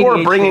 They're not people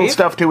are bringing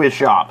stuff to his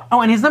shop.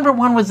 Oh, and his number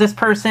 1 was this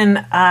person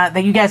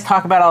that you guys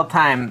talk about all the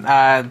time,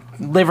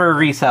 liver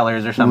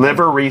resellers or something.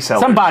 Liver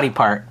resellers. Some body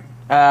part.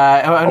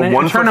 An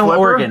internal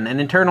organ. An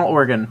internal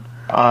organ.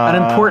 An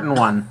important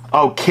one.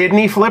 Oh,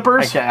 kidney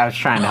flippers? I was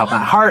trying to help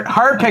out.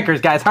 Heart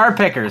pickers, guys. Heart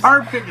pickers.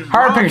 Heart pickers.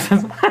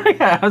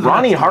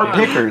 Ronnie Heart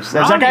Pickers.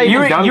 That's that guy you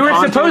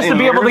were supposed to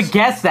be able to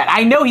guess that.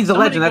 I know he's a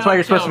legend. That's why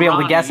you're supposed to be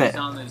able to guess it.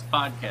 On this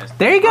podcast.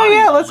 There you go.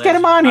 Yeah, let's get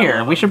him on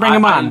here. We should bring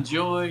him on.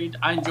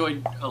 I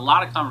enjoyed a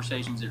lot of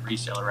conversations at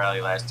Reseller Rally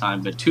last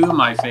time, but 2 of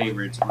my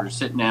favorites were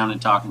sitting down and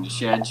talking to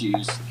Shad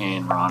Juice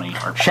and Ronnie.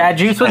 Shad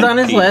Juice was on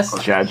his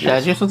list. Shad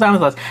Juice was on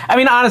his list. I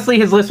mean, honestly,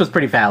 his list was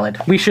pretty valid.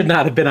 We should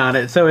not have been on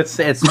it, so it's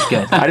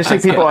good. I just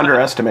think people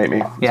underestimate me.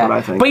 That's what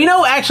I think. But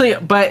actually,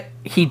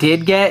 he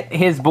did get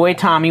his boy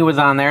Tommy was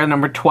on there,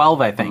 number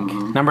 12, I think.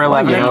 Mm-hmm. Number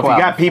 11 and 12. If you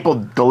got people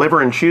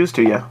delivering shoes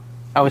to you.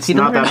 Oh, is he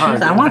delivering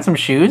shoes? I want some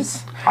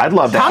shoes. I'd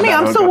love that. Tommy,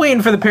 I'm still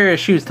waiting for the pair of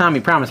shoes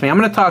Tommy promised me. I'm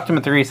going to talk to him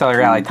at the Reseller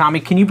Rally.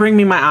 Tommy, can you bring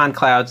me my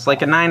On-Clouds?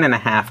 Like a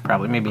 9.5,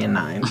 probably, maybe a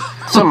 9.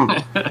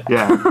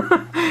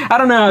 I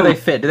don't know how they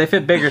fit. Do they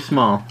fit big or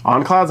small?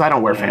 On-Clouds? I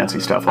don't wear fancy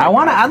stuff. I'd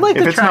like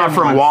to try. If it's not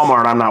from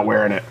Walmart, I'm not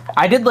wearing it.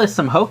 I did list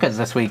some Hokas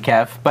this week,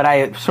 Kev, but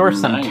I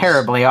sourced them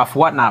terribly off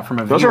Whatnot from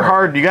a viewer. Those are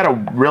hard. You got to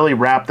really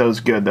wrap those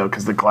good though,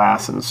 because the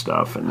glass and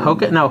stuff. And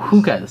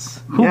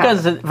Hokas.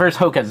 Hokas versus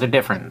Hokas. They're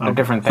different. They're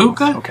different things.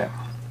 Hookah? Okay.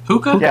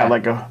 Hookah? Yeah,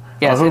 like a.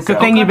 Yes, it's the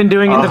thing you've been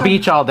doing in the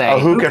beach all day. A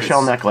hookah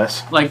shell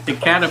necklace. Like the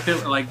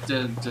caterpillar, like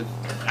the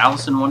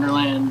Alice in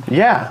Wonderland.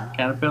 Yeah.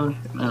 Caterpillar.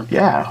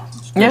 Yeah.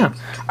 Yeah.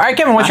 All right,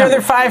 Kevin. What's your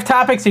other 5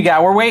 topics you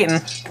got? We're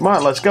waiting. Come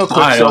on, let's go,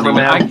 Quicksilver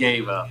Man. I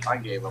gave up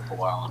a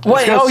while ago.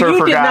 Wait,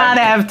 you did not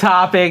have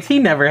topics. He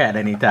never had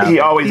any topics. He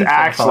always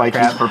acts like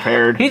he's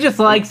prepared. He just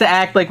likes to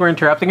act like we're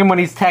interrupting him when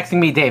he's texting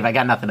me, Dave. I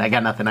got nothing, Dave.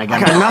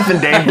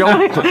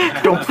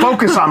 Don't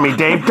focus on me,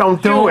 Dave.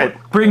 Don't do it.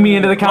 Bring me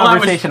into the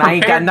conversation. I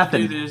ain't got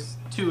nothing. To do this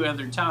 2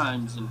 other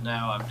times, and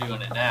now I'm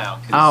doing it now.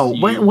 Oh,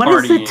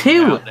 what is the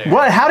 2?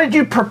 What? How did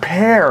you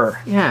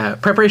prepare? Yeah,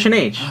 preparation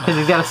H. Because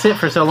he's got to sit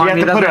for so long.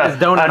 He doesn't have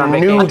his donut on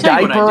vacation. New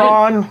diaper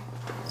on.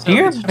 Do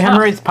your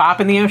hemorrhoids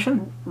pop in the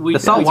ocean? The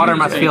salt water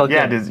must feel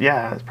good.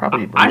 Yeah, it's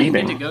probably I didn't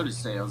get to go to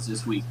sales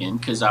this weekend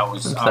because I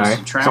was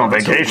traveling. On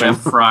vacation.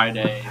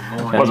 Friday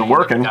morning. Wasn't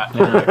working.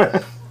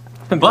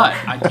 But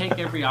I take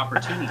every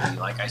opportunity.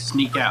 Like, I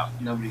sneak out.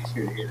 Nobody's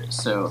here to hear this.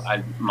 So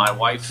my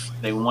wife,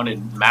 they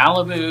wanted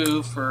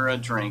Malibu for a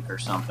drink or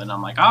something.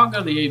 I'm like, I'll go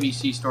to the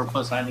ABC store.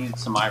 Plus, I needed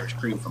some Irish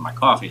cream for my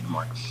coffee in the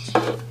morning.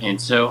 And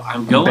so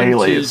I'm going to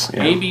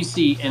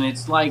ABC, and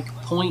it's like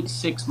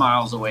 0.6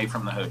 miles away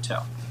from the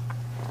hotel.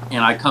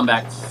 And I come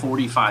back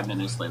 45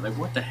 minutes later. Like,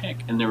 what the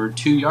heck? And there were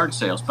 2 yard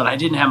sales, but I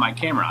didn't have my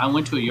camera. I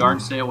went to a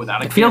yard sale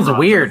without a camera. It feels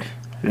weird.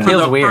 Yeah.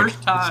 Feels weird.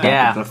 First time.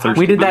 Yeah,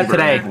 we did that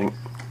today.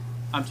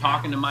 I'm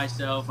talking to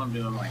myself. I'm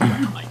doing like, what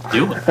am I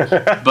doing?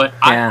 But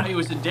it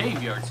was a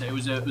Dave yard sale.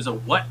 It was a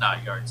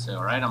Whatnot yard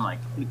sale, right? I'm like,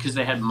 because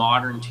they had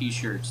modern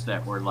T-shirts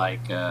that were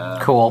like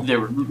cool. They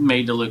were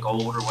made to look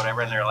old or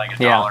whatever, and they're like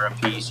 $1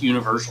 a piece.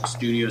 Universal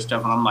Studio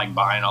stuff, and I'm like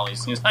buying all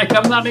these things. Like,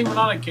 I'm not even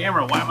on a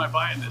camera. Why am I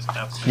buying this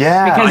stuff?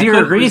 Yeah, because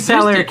you're a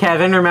reseller,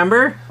 Kevin.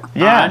 Remember?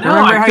 Yeah,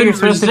 remember how you're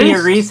supposed to be a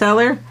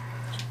reseller?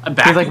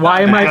 He's like,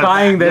 why am I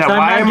buying this? Yeah,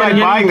 why am I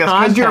buying this?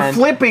 Because you're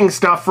flipping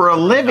stuff for a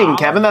living,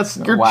 Kevin. That's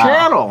your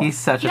channel. He's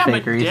such a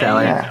fake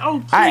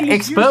reseller.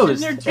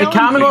 Exposed.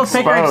 Commonwealth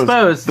picker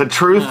exposed. The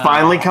truth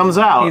finally comes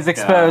out. He's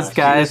exposed,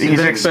 guys. He's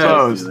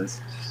exposed.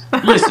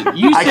 Listen,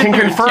 I can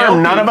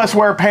confirm none of us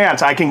wear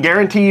pants. I can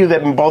guarantee you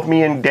that both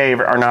me and Dave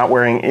are not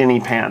wearing any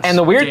pants. And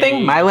the weird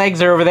thing, my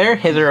legs are over there,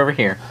 his are over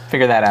here.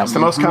 Figure that out. It's the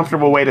most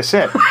comfortable way to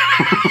sit.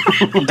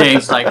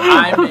 Dave's like,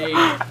 I make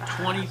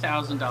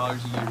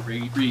 $20,000 a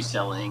year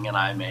reselling, and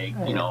I make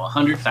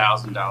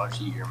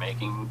 $100,000 a year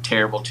making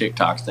terrible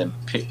TikToks that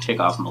tick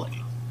off millennials.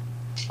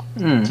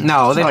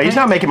 No, he's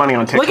not making money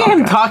on TikTok. Look at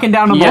him talking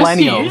down to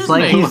millennials.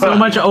 Like, he's so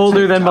much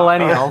older than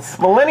millennials.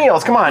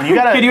 Millennials, come on, you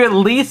gotta. Could you at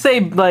least say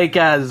like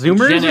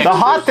Zoomers? The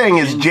hot thing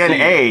is Gen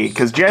A,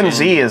 because Gen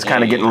Z is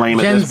kind of getting lame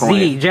at this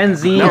point. Gen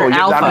Z, no, or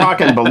Alpha. I'm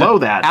talking below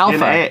that.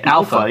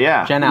 Alpha,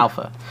 yeah. Gen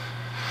Alpha.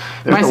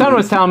 My son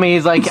was telling me,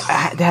 he's like,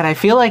 Dad, I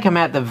feel like I'm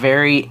at the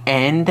very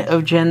end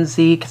of Gen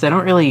Z because I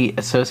don't really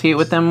associate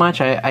with them much.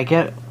 I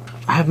get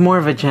I have more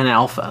of a Gen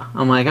Alpha.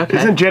 I'm like, okay.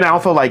 Isn't Gen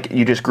Alpha like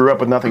you just grew up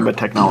with nothing but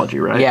technology,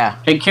 right? Yeah.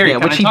 Hey, Carrie,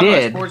 can which I he talk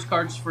did. about sports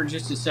cards for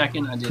just a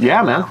second? I did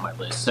man. On my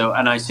list. So,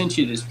 and I sent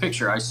you this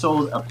picture. I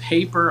sold a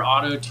paper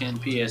Auto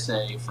 10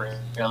 PSA for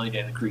Ellie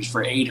De La Cruz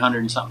for $800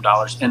 and something,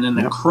 and then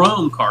the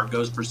Chrome card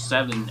goes for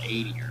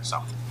 $780 or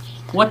something.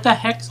 What the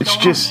heck's going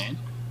on, man?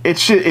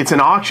 It's an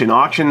auction.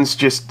 Auctions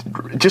just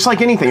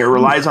like anything. It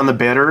relies on the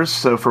bidders.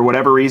 So for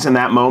whatever reason,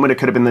 that moment, it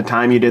could have been the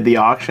time you did the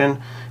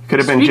auction. It could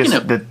have been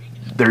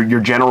your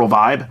general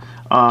vibe.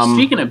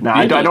 Speaking of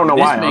bidding, I don't know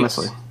why,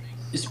 honestly.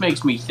 This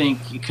makes me think,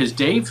 because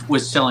Dave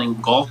was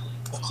selling golf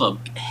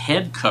club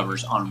head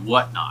covers on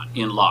Whatnot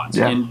in lots.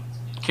 Yeah. And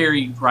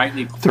Carrie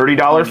rightly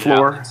 $30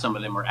 floor. Some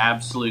of them were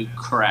absolute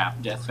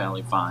crap, Death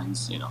Valley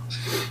finds,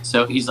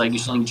 So he's like, you're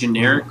selling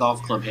generic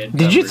golf club head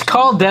covers. Did you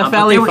call Death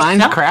Valley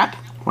finds crap?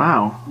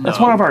 Wow. That's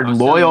one of our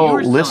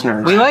loyal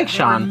listeners. We like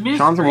Sean.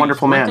 Sean's a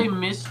wonderful man. Weren't they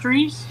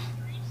mysteries?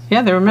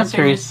 Yeah, they were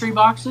mysteries. Mystery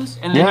boxes?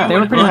 And then they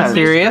were pretty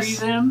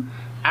mysterious. You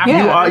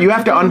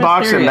have to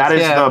unbox them. That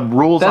is the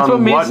rules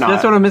on Whatnot.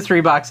 That's what a mystery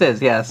box is,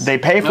 yes. They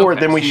pay for it,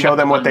 then we show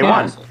them what they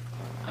want.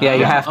 Yeah,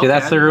 you have to.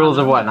 That's the rules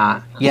of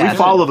Whatnot. Yes. We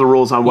follow the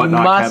rules on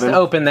Whatnot, Kevin. You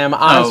must open them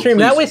on stream.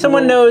 That way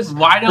someone knows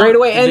right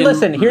away. And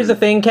listen, here's the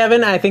thing,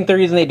 Kevin. I think the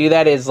reason they do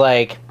that is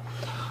like...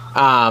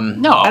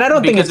 and I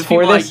don't think it's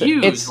for this.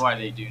 It's why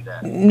they do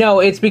that. No,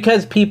 it's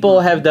because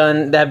people have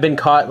been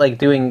caught like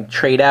doing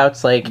trade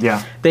outs. Like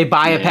they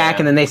buy a pack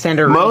and then they send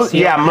a most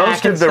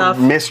of the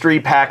mystery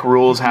pack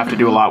rules have to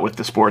do a lot with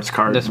the sports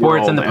card. The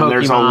sports and the Pokemon. And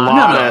there's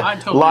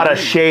a lot of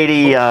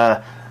shady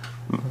card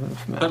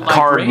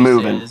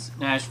moving.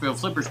 Nashville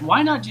Flippers.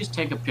 Why not just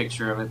take a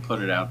picture of it,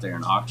 put it out there,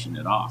 and auction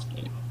it off,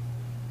 Dave?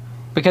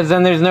 Because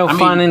then there's no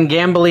fun and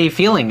gambly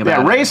feeling about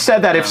it. Yeah, Ray said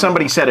that if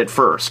somebody said it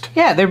first.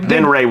 Yeah,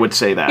 then Ray would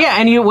say that. Yeah,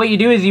 and what you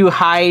do is you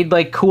hide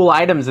like cool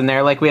items in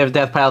there. Like we have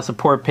Death Pile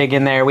Support Pig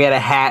in there. We had a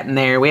hat in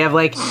there. We have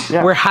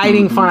we're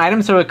hiding fun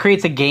items, so it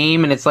creates a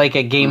game, and it's like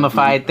a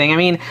gamified thing. I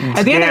mean,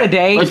 at the end of the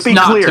day, let's be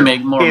clear, to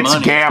make more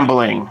money.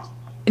 Gambling.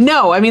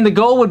 No, I mean, the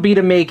goal would be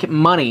to make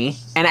money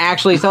and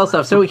actually sell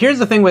stuff. So here's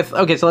the thing with...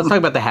 Okay, so let's talk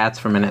about the hats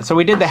for a minute. So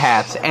we did the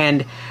hats,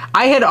 and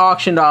I had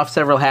auctioned off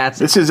several hats.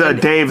 This is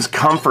Dave's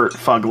comfort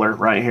fuggler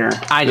right here.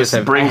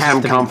 Brings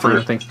him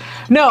comfort.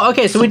 No,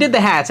 okay, so we did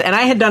the hats, and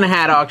I had done a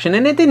hat auction,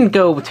 and it didn't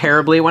go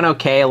terribly. It went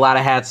okay. A lot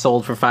of hats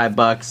sold for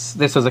 $5.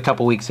 This was a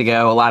couple weeks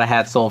ago. A lot of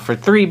hats sold for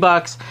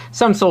 $3.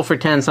 Some sold for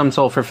 10, some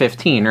sold for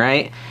 15,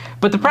 right?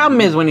 But the problem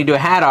is when you do a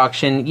hat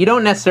auction, you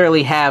don't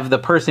necessarily have the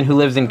person who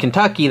lives in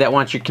Kentucky that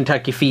wants your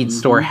Kentucky Feed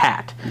Store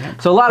hat. Yeah.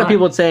 So a lot of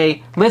people would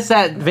say, list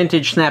that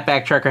vintage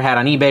snapback trucker hat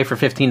on eBay for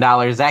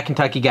 $15. That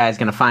Kentucky guy is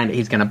going to find it.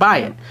 He's going to buy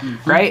it,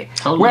 right?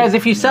 Totally. Whereas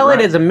if you sell it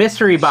as a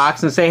mystery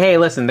box and say, hey,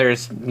 listen,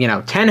 there's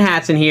 10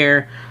 hats in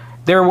here.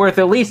 They're worth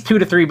at least $2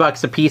 to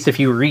 $3 a piece if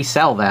you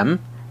resell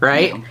them.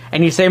 Right? Yeah.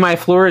 And you say my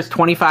floor is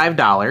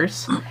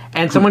 $25,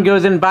 and someone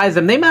goes in and buys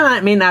them. They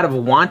may not have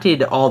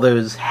wanted all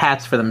those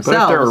hats for themselves.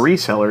 But if they're a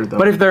reseller, though.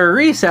 But if they're a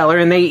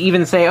reseller and they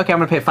even say, okay, I'm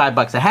going to pay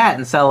 $5 a hat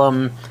and sell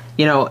them,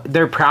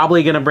 they're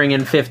probably going to bring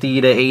in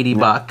 $50 to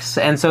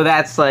 $80. And so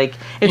that's like,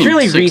 it's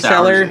really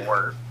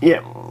reseller.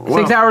 Yeah. Well,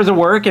 6 hours of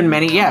work and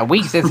many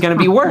weeks. It's going to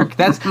be work.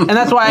 That's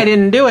why I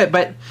didn't do it.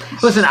 But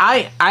listen,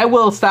 I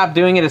will stop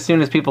doing it as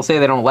soon as people say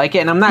they don't like it,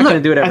 and I'm not going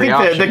to do it every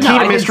auction. The key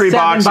to mystery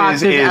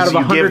boxes is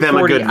you give them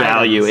a good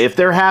value. If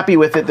they're happy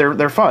with it,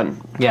 they're fun.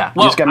 Yeah,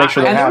 you just got to make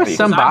sure they're happy. And there were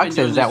some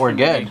boxes that were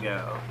good.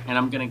 And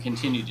I'm going to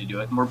continue to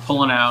do it. And we're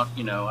pulling out.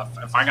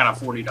 If I got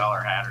a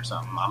 $40 hat or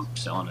something, I'm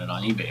selling it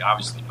on eBay,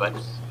 obviously, but.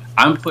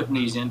 I'm putting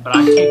these in, but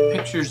I take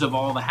pictures of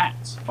all the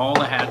hats. All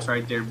the hats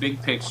right there,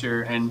 big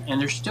picture, and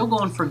they're still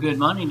going for good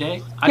money,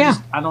 Dave. I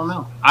don't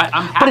know.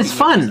 I'm happy. But it's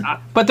fun.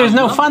 But there's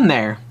no fun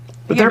there.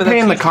 But they're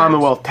paying the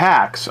Commonwealth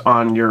tax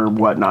on your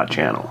Whatnot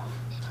channel.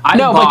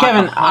 No, but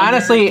Kevin,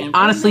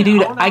 honestly,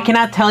 dude, I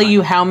cannot tell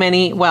you how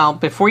many... Well,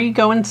 before you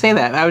go and say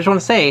that, I just want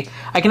to say,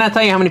 I cannot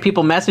tell you how many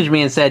people messaged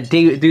me and said,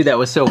 dude, that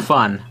was so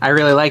fun. I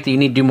really liked it. You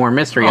need to do more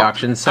mystery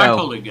auctions. So I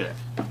totally get it.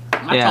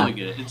 I totally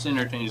get it. It's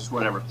entertaining, it's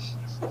whatever.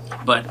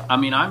 But,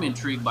 I'm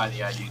intrigued by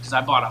the idea, because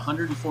I bought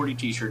 140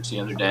 T-shirts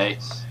the other day,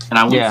 and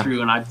I went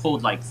through and I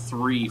pulled like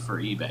 3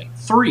 for eBay.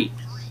 3!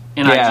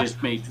 And I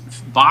just made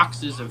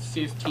boxes of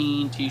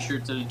 15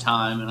 T-shirts at a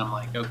time, and I'm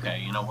like,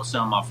 okay, we'll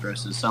sell them off the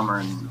rest of the summer,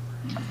 and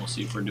we'll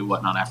see if we do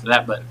Whatnot after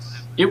that. But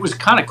it was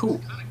kind of cool.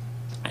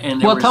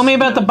 And tell me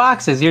about the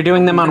boxes. You're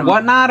doing them on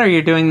Whatnot, or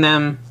you're doing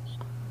them...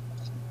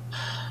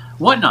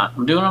 Whatnot.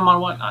 I'm doing them on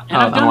Whatnot. And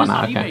I've done this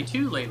on eBay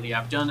too lately.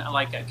 I've done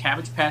like a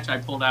Cabbage Patch. I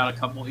pulled out a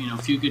couple, a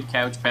few good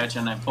Cabbage Patch,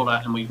 and I pulled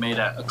out and we made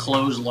a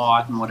closed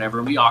lot and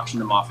whatever. We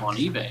auctioned them off on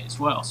eBay as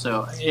well.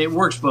 So it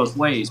works both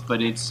ways,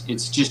 but it's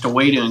just a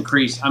way to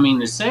increase.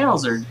 My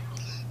sales are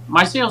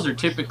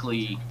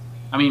typically,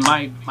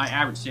 my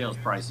average sales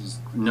price is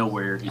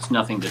nowhere. It's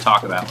nothing to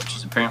talk about, which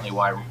is apparently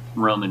why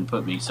Roman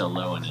put me so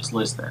low in his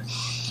list there.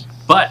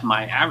 But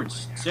my average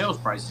sales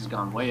price has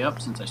gone way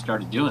up since I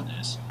started doing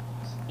this.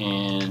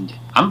 And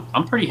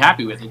I'm pretty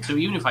happy with it. So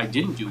even if I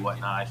didn't do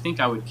Whatnot, I think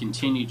I would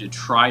continue to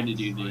try to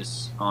do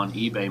this on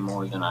eBay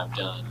more than I've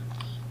done.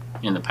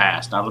 in the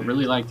past. I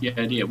really like the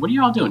idea. What are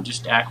y'all doing?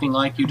 Just acting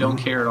like you don't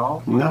care at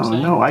all?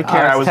 No, I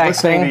care. I was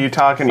listening to you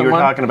talking. You were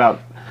talking about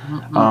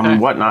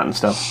whatnot and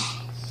stuff.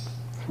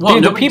 Well,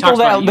 dude, the people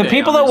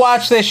that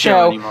watch this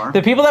show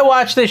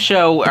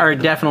are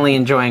definitely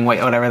enjoying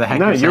whatever the heck.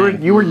 No,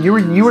 you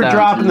were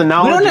dropping the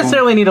knowledge. We don't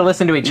necessarily need to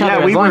listen to each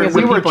other. Yeah,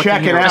 we were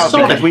checking out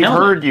because we've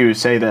heard you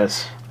say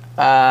this.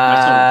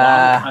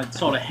 I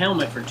sold a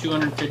helmet for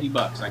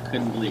 $250. I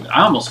couldn't believe it.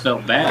 I almost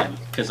felt bad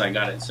because I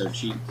got it so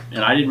cheap,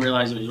 and I didn't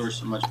realize it was worth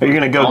so much. Are you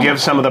going to go give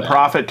some of the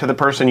profit to the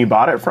person you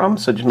bought it from?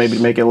 So just maybe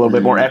make it a little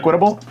bit more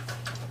equitable.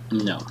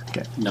 No.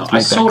 Okay. No. I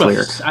sold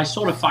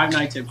a Five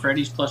Nights at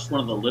Freddy's plus one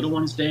of the little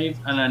ones, Dave.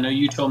 And I know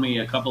you told me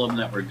a couple of them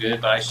that were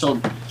good, but I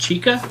sold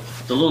Chica,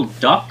 the little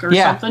duck or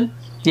something.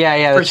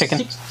 Yeah, the chicken.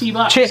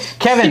 $60.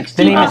 Kevin,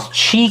 the name is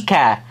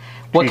Chica.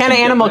 What kind of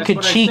animal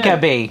could Chica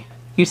be?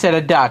 You said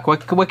a duck.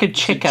 What could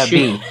Chica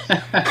be?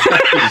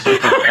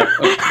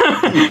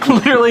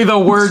 Literally the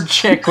word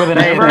chick with an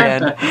A at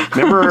the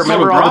end.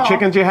 Remember all the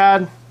chickens you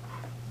had?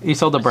 You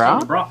sold the bra?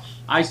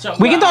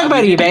 We can talk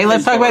about eBay.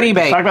 Let's talk about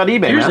eBay. Talk about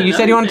eBay, man. You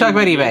said you want to talk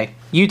about eBay.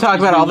 You talked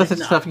about all this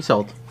stuff you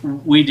sold.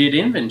 We did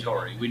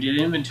inventory.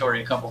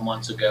 A couple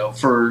months ago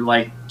for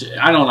I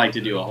don't like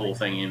to do a whole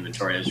thing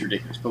inventory. That's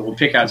ridiculous. But we'll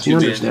pick out 2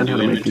 bins and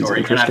do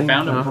inventory. And I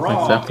found a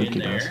bra in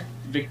there,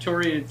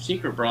 Victoria's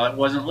Secret bra that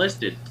wasn't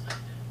listed.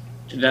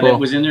 It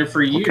was in there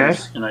for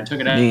years, and I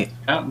took it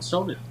out and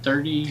sold it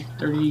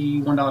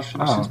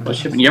 $31.50 plus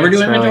shipping. You ever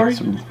do inventory?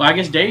 Well, I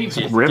guess Dave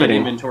did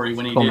inventory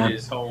when he did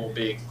his whole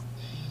big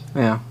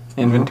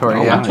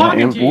inventory. I'm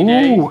talking to you,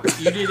 Dave.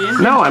 You did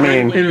inventory. No, I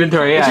mean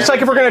inventory. It's just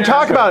like if we're going to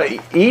talk about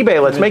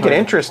eBay, let's make it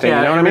interesting. You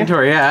know what I mean?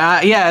 Inventory.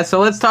 Yeah. So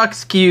let's talk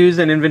SKUs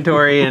and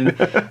inventory. And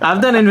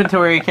I've done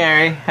inventory,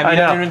 Carrie. Have you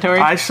done inventory?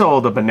 I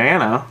sold a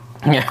banana.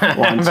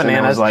 Once, and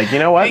I was like, you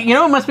know what? You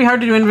know, it must be hard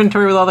to do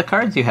inventory with all the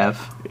cards you have.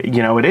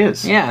 You know, it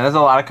is. Yeah, there's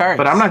a lot of cards.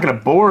 But I'm not going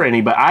to bore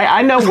anybody.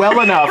 I know well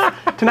enough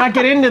to not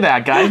get into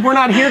that, guys. We're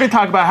not here to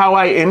talk about how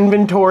I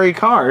inventory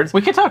cards.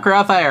 We could talk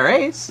Roth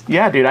IRAs.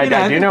 Yeah, dude,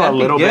 I do know a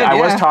little bit. I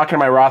was talking to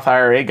my Roth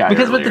IRA guy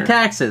because earlier. with the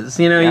taxes,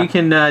 you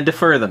can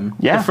defer them.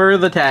 Yeah. Defer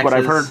the taxes. What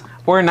I've heard.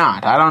 Or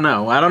not. I don't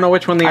know. I don't know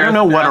which one I don't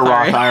know what a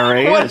Roth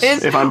IRA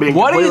is, if I'm being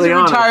completely honest.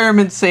 What is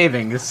retirement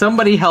savings?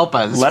 Somebody help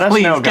us. Let us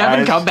know, guys.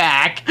 Kevin, come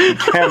back.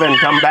 Kevin,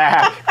 come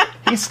back.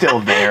 He's still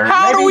there.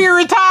 How do we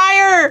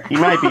retire? He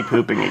might be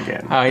pooping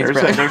again. Oh,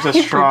 there's a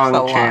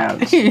strong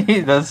chance.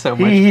 He does so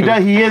much.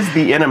 He is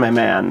the enema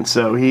man,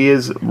 so he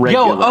is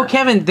regular.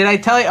 Kevin, did I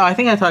tell you? I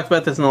think I talked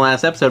about this in the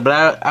last episode,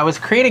 but I was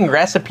creating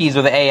recipes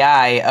with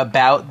AI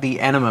about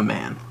the enema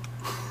man.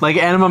 Like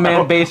Enema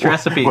Man-based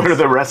recipes. What are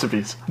the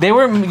recipes? They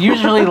were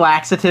usually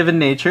laxative in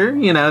nature.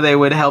 They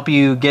would help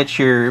you get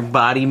your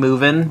body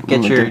moving,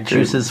 get your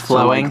juices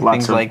flowing,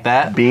 things like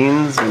that.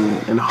 Beans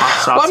and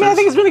hot sauces. Well, I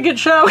think it's been a good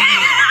show.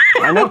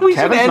 I know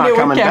Kevin's not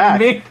coming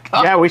back.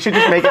 Yeah, we should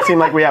just make it seem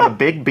like we have a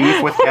big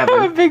beef with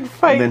Kevin. A big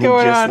fight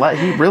going on.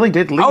 He really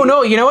did leave. Oh,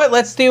 no, you know what?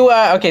 Let's do...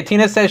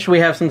 Tina says we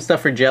have some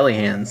stuff for jelly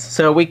hands.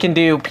 So we can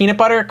do peanut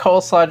butter,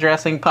 coleslaw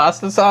dressing,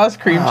 pasta sauce,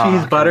 cream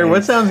cheese, butter.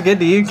 What sounds good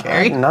to you,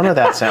 Carrie? None of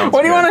that sounds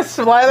What do you want to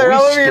slather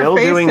all over your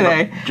face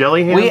today?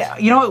 Jelly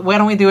hands? You know what? Why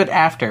don't we do it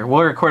after?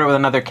 We'll record it with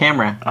another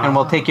camera, and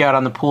we'll take you out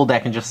on the pool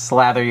deck and just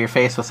slather your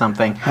face with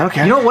something.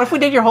 Okay. You know what if we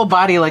did your whole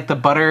body like the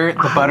butter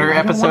episode?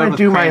 I don't want to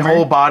do my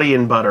whole body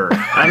in butter.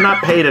 I'm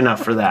not paid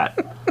enough for that.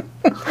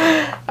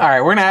 All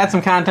right, we're going to add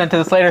some content to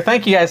this later.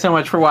 Thank you guys so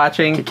much for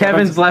watching.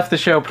 Kevin's left the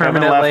show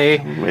permanently.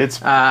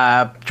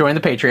 Join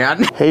the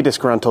Patreon. Hey,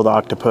 disgruntled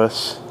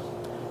octopus.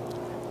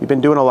 You've been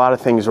doing a lot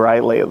of things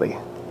right lately,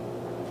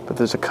 but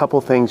there's a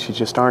couple things you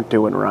just aren't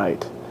doing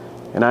right,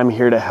 and I'm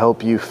here to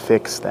help you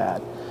fix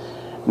that.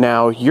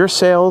 Now, your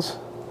sales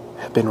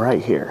have been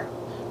right here,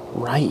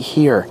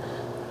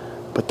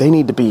 but they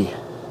need to be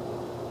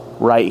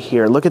right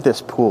here. Look at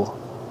this pool.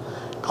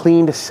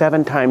 Cleaned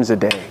 7 times a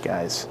day,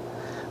 guys.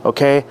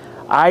 Okay?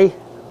 I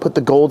put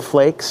the gold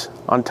flakes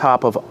on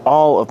top of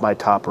all of my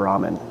top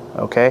ramen.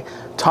 Okay?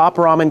 Top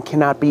ramen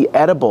cannot be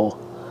edible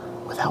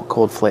without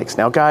gold flakes.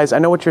 Now, guys, I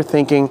know what you're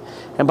thinking,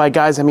 and by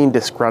guys, I mean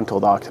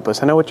disgruntled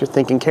octopus. I know what you're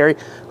thinking. Carrie,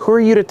 who are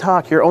you to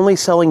talk? You're only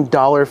selling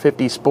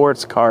 $1.50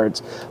 sports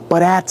cards,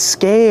 but at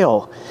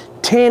scale.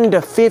 10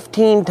 to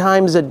 15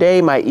 times a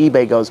day, my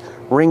eBay goes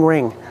ring,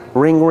 ring,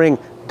 ring, ring.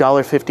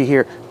 $1.50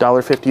 here,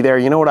 $1.50 there.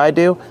 You know what I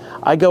do?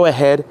 I go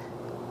ahead,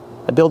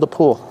 I build a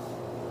pool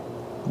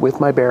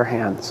with my bare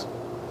hands,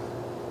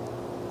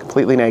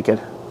 completely naked.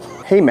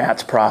 Hey,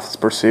 Matt's Profits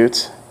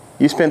Pursuits.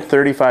 You spent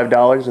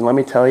 $35, and let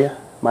me tell you,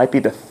 might be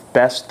the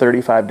best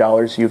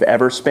 $35 you've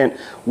ever spent.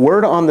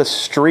 Word on the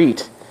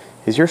street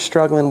is you're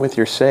struggling with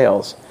your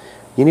sales.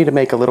 You need to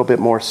make a little bit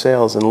more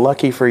sales, and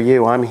lucky for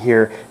you, I'm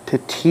here to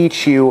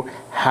teach you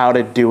how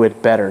to do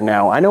it better.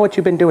 Now, I know what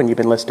you've been doing. You've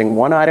been listing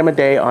 1 item a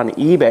day on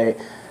eBay,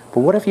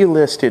 but what if you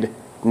listed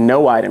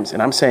no items?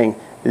 And I'm saying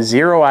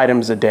 0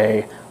 items a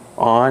day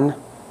on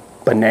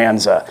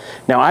Bonanza.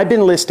 Now, I've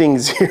been listing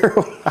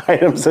 0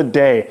 items a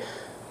day.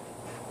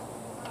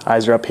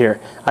 Eyes are up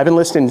here. I've been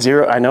listing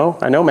 0, I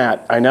know,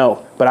 Matt, I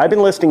know. But I've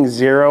been listing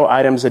 0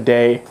 items a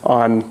day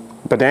on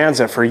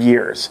bonanza for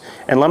years.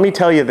 And let me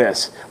tell you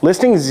this,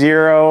 listing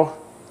 0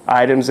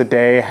 items a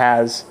day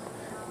has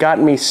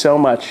gotten me so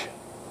much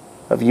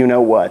of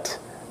you-know-what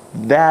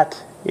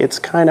that it's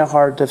kind of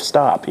hard to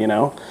stop, you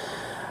know?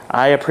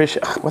 I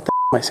appreciate, what the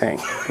am I saying?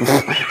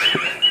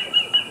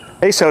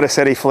 Hey, Soda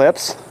City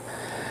Flips.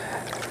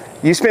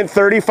 You spent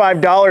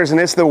 $35 and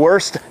it's the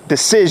worst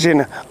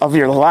decision of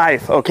your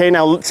life, okay?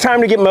 Now it's time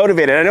to get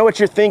motivated. I know what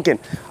you're thinking.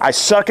 I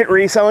suck at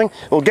reselling.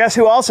 Well, guess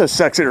who also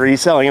sucks at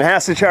reselling and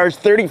has to charge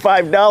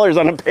 $35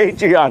 on a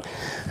Patreon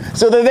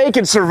so that they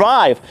can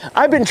survive?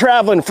 I've been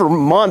traveling for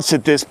months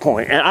at this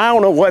point and I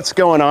don't know what's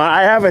going on.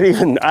 I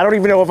don't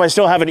even know if I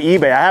still have an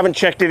eBay. I haven't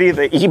checked any of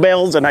the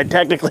emails and I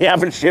technically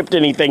haven't shipped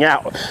anything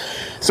out.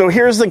 So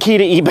here's the key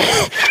to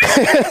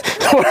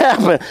eBay. What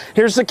happened?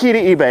 Here's the key to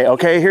eBay,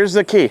 okay? Here's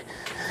the key.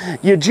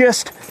 You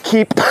just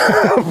keep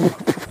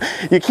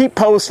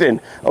posting,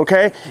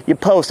 okay? You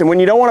post, and when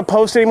you don't want to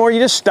post anymore, you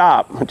just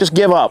stop. Just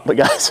give up. But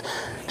guys,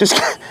 just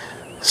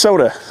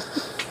Soda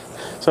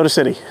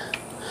City,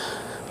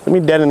 look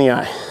me dead in the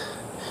eye.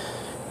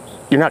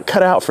 You're not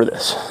cut out for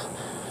this.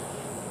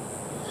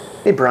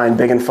 Hey, Brian,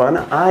 big and fun.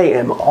 I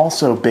am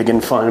also big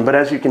and fun, but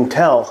as you can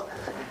tell,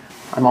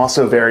 I'm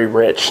also very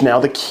rich. Now,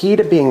 the key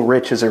to being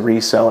rich as a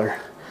reseller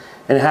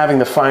and having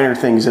the finer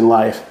things in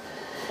life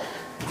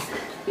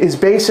is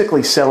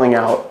basically selling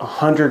out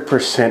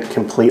 100%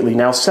 completely.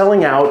 Now,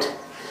 selling out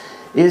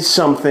is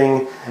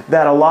something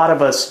that a lot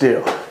of us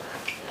do,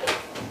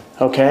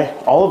 okay?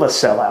 All of us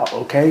sell out,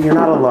 okay? You're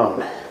not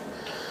alone.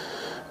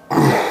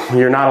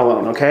 You're not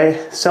alone,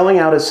 okay? Selling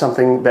out is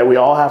something that we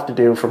all have to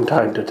do from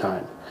time to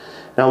time.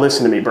 Now,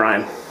 listen to me,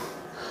 Brian.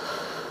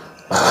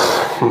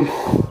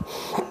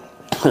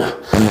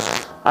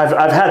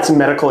 I've had some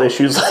medical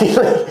issues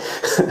lately.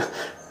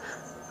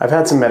 I've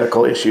had some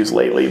medical issues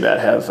lately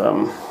that have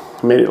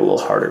made it a little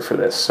harder for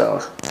this,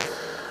 so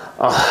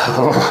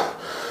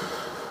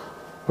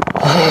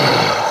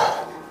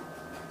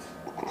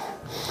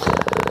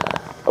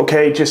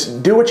okay,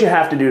 just do what you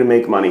have to do to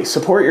make money.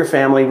 Support your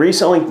family.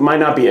 Reselling might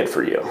not be it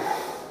for you.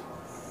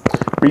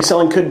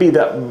 Reselling could be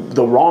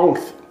the wrong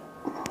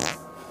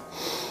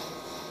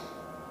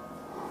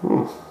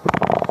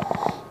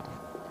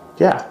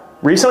yeah,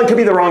 reselling could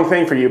be the wrong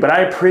thing for you, but I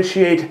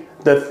appreciate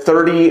the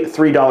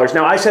 $33.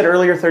 Now, I said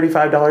earlier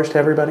 $35 to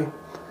everybody.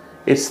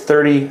 It's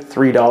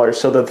 $33.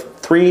 So the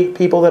 3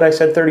 people that I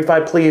said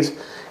 35, please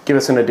give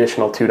us an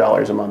additional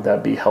 $2 a month.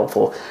 That'd be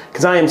helpful.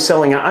 Because I am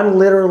selling out. I'm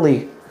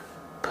literally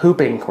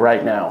pooping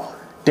right now.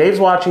 Dave's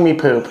watching me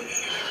poop.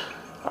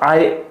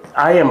 I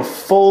am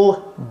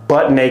full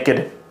butt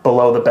naked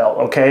below the belt,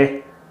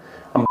 okay?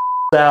 I'm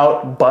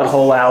out,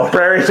 butthole out,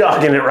 prairie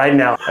dogging it right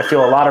now. I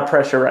feel a lot of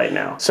pressure right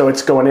now. So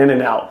it's going in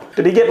and out.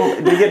 Did you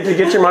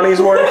get your money's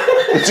worth?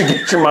 Did you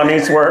get your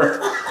money's worth?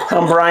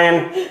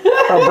 Brian,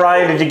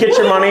 did you get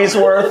your money's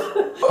worth?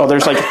 Oh,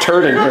 there's like a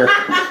turd in here.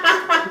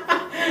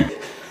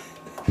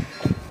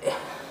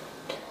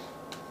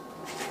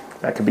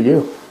 That could be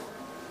you.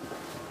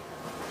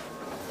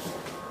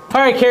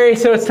 All right, Carrie,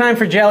 so it's time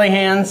for Jelly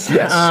Hands.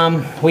 Yes.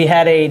 We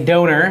had a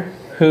donor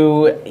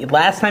who,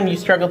 last time you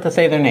struggled to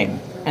say their name.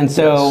 And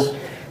so yes,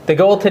 the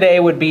goal today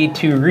would be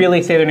to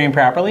really say their name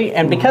properly.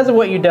 And because of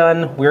what you've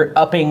done, we're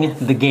upping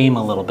the game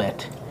a little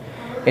bit.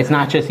 It's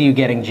not just you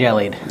getting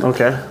jellied.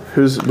 Okay.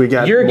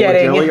 You're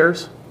getting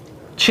jelliers?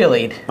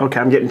 chilied. Okay,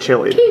 I'm getting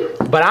chilied.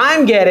 But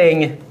I'm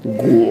getting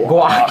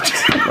guacked.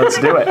 Let's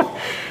do it.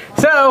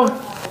 So,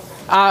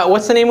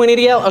 what's the name we need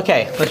to yell?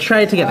 Okay, let's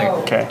try it together.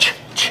 Okay.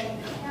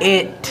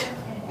 It.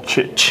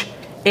 Chit.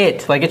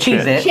 It, like a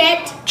cheese it.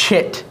 Chit.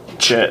 Chit.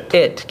 Chit.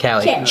 It,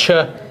 Callie. Chit. Ch.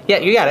 Yeah,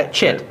 you got it.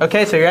 Chit.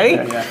 Okay, so you ready?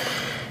 Yeah.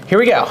 Here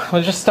we go.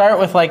 We'll just start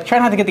with try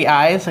not to get the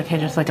eyes. Okay,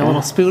 just like a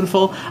little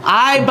spoonful.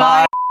 I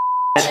buy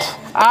it.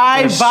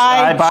 I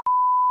buy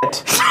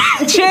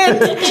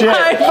chit.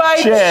 I buy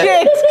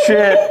chit.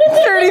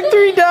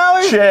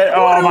 $33. Chit.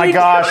 Oh my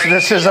gosh,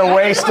 this is a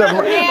waste of.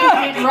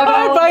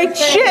 I buy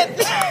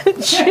chit.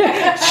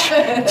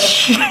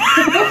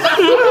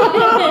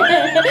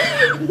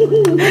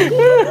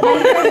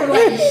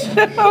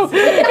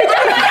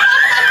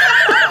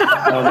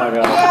 Oh my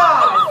god.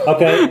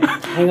 Okay,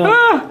 hang on.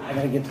 I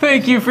gotta get.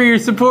 Thank you for your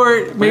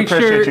support. Make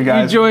sure you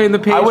guys. join the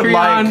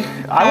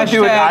Patreon. I would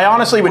do it. I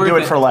honestly would do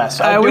it for less.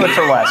 I would do it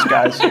for less,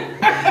 guys.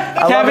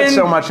 I love it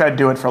so much. I'd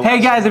do it for less.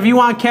 Hey guys, if you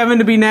want Kevin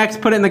to be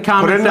next, put it in the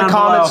comments. Put it in the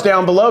comments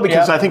down below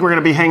because I think we're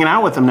going to be hanging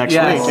out with him next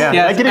week.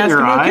 Yeah, I get it in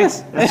your eye.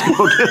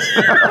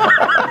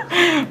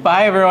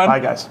 Bye everyone. Bye,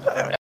 guys.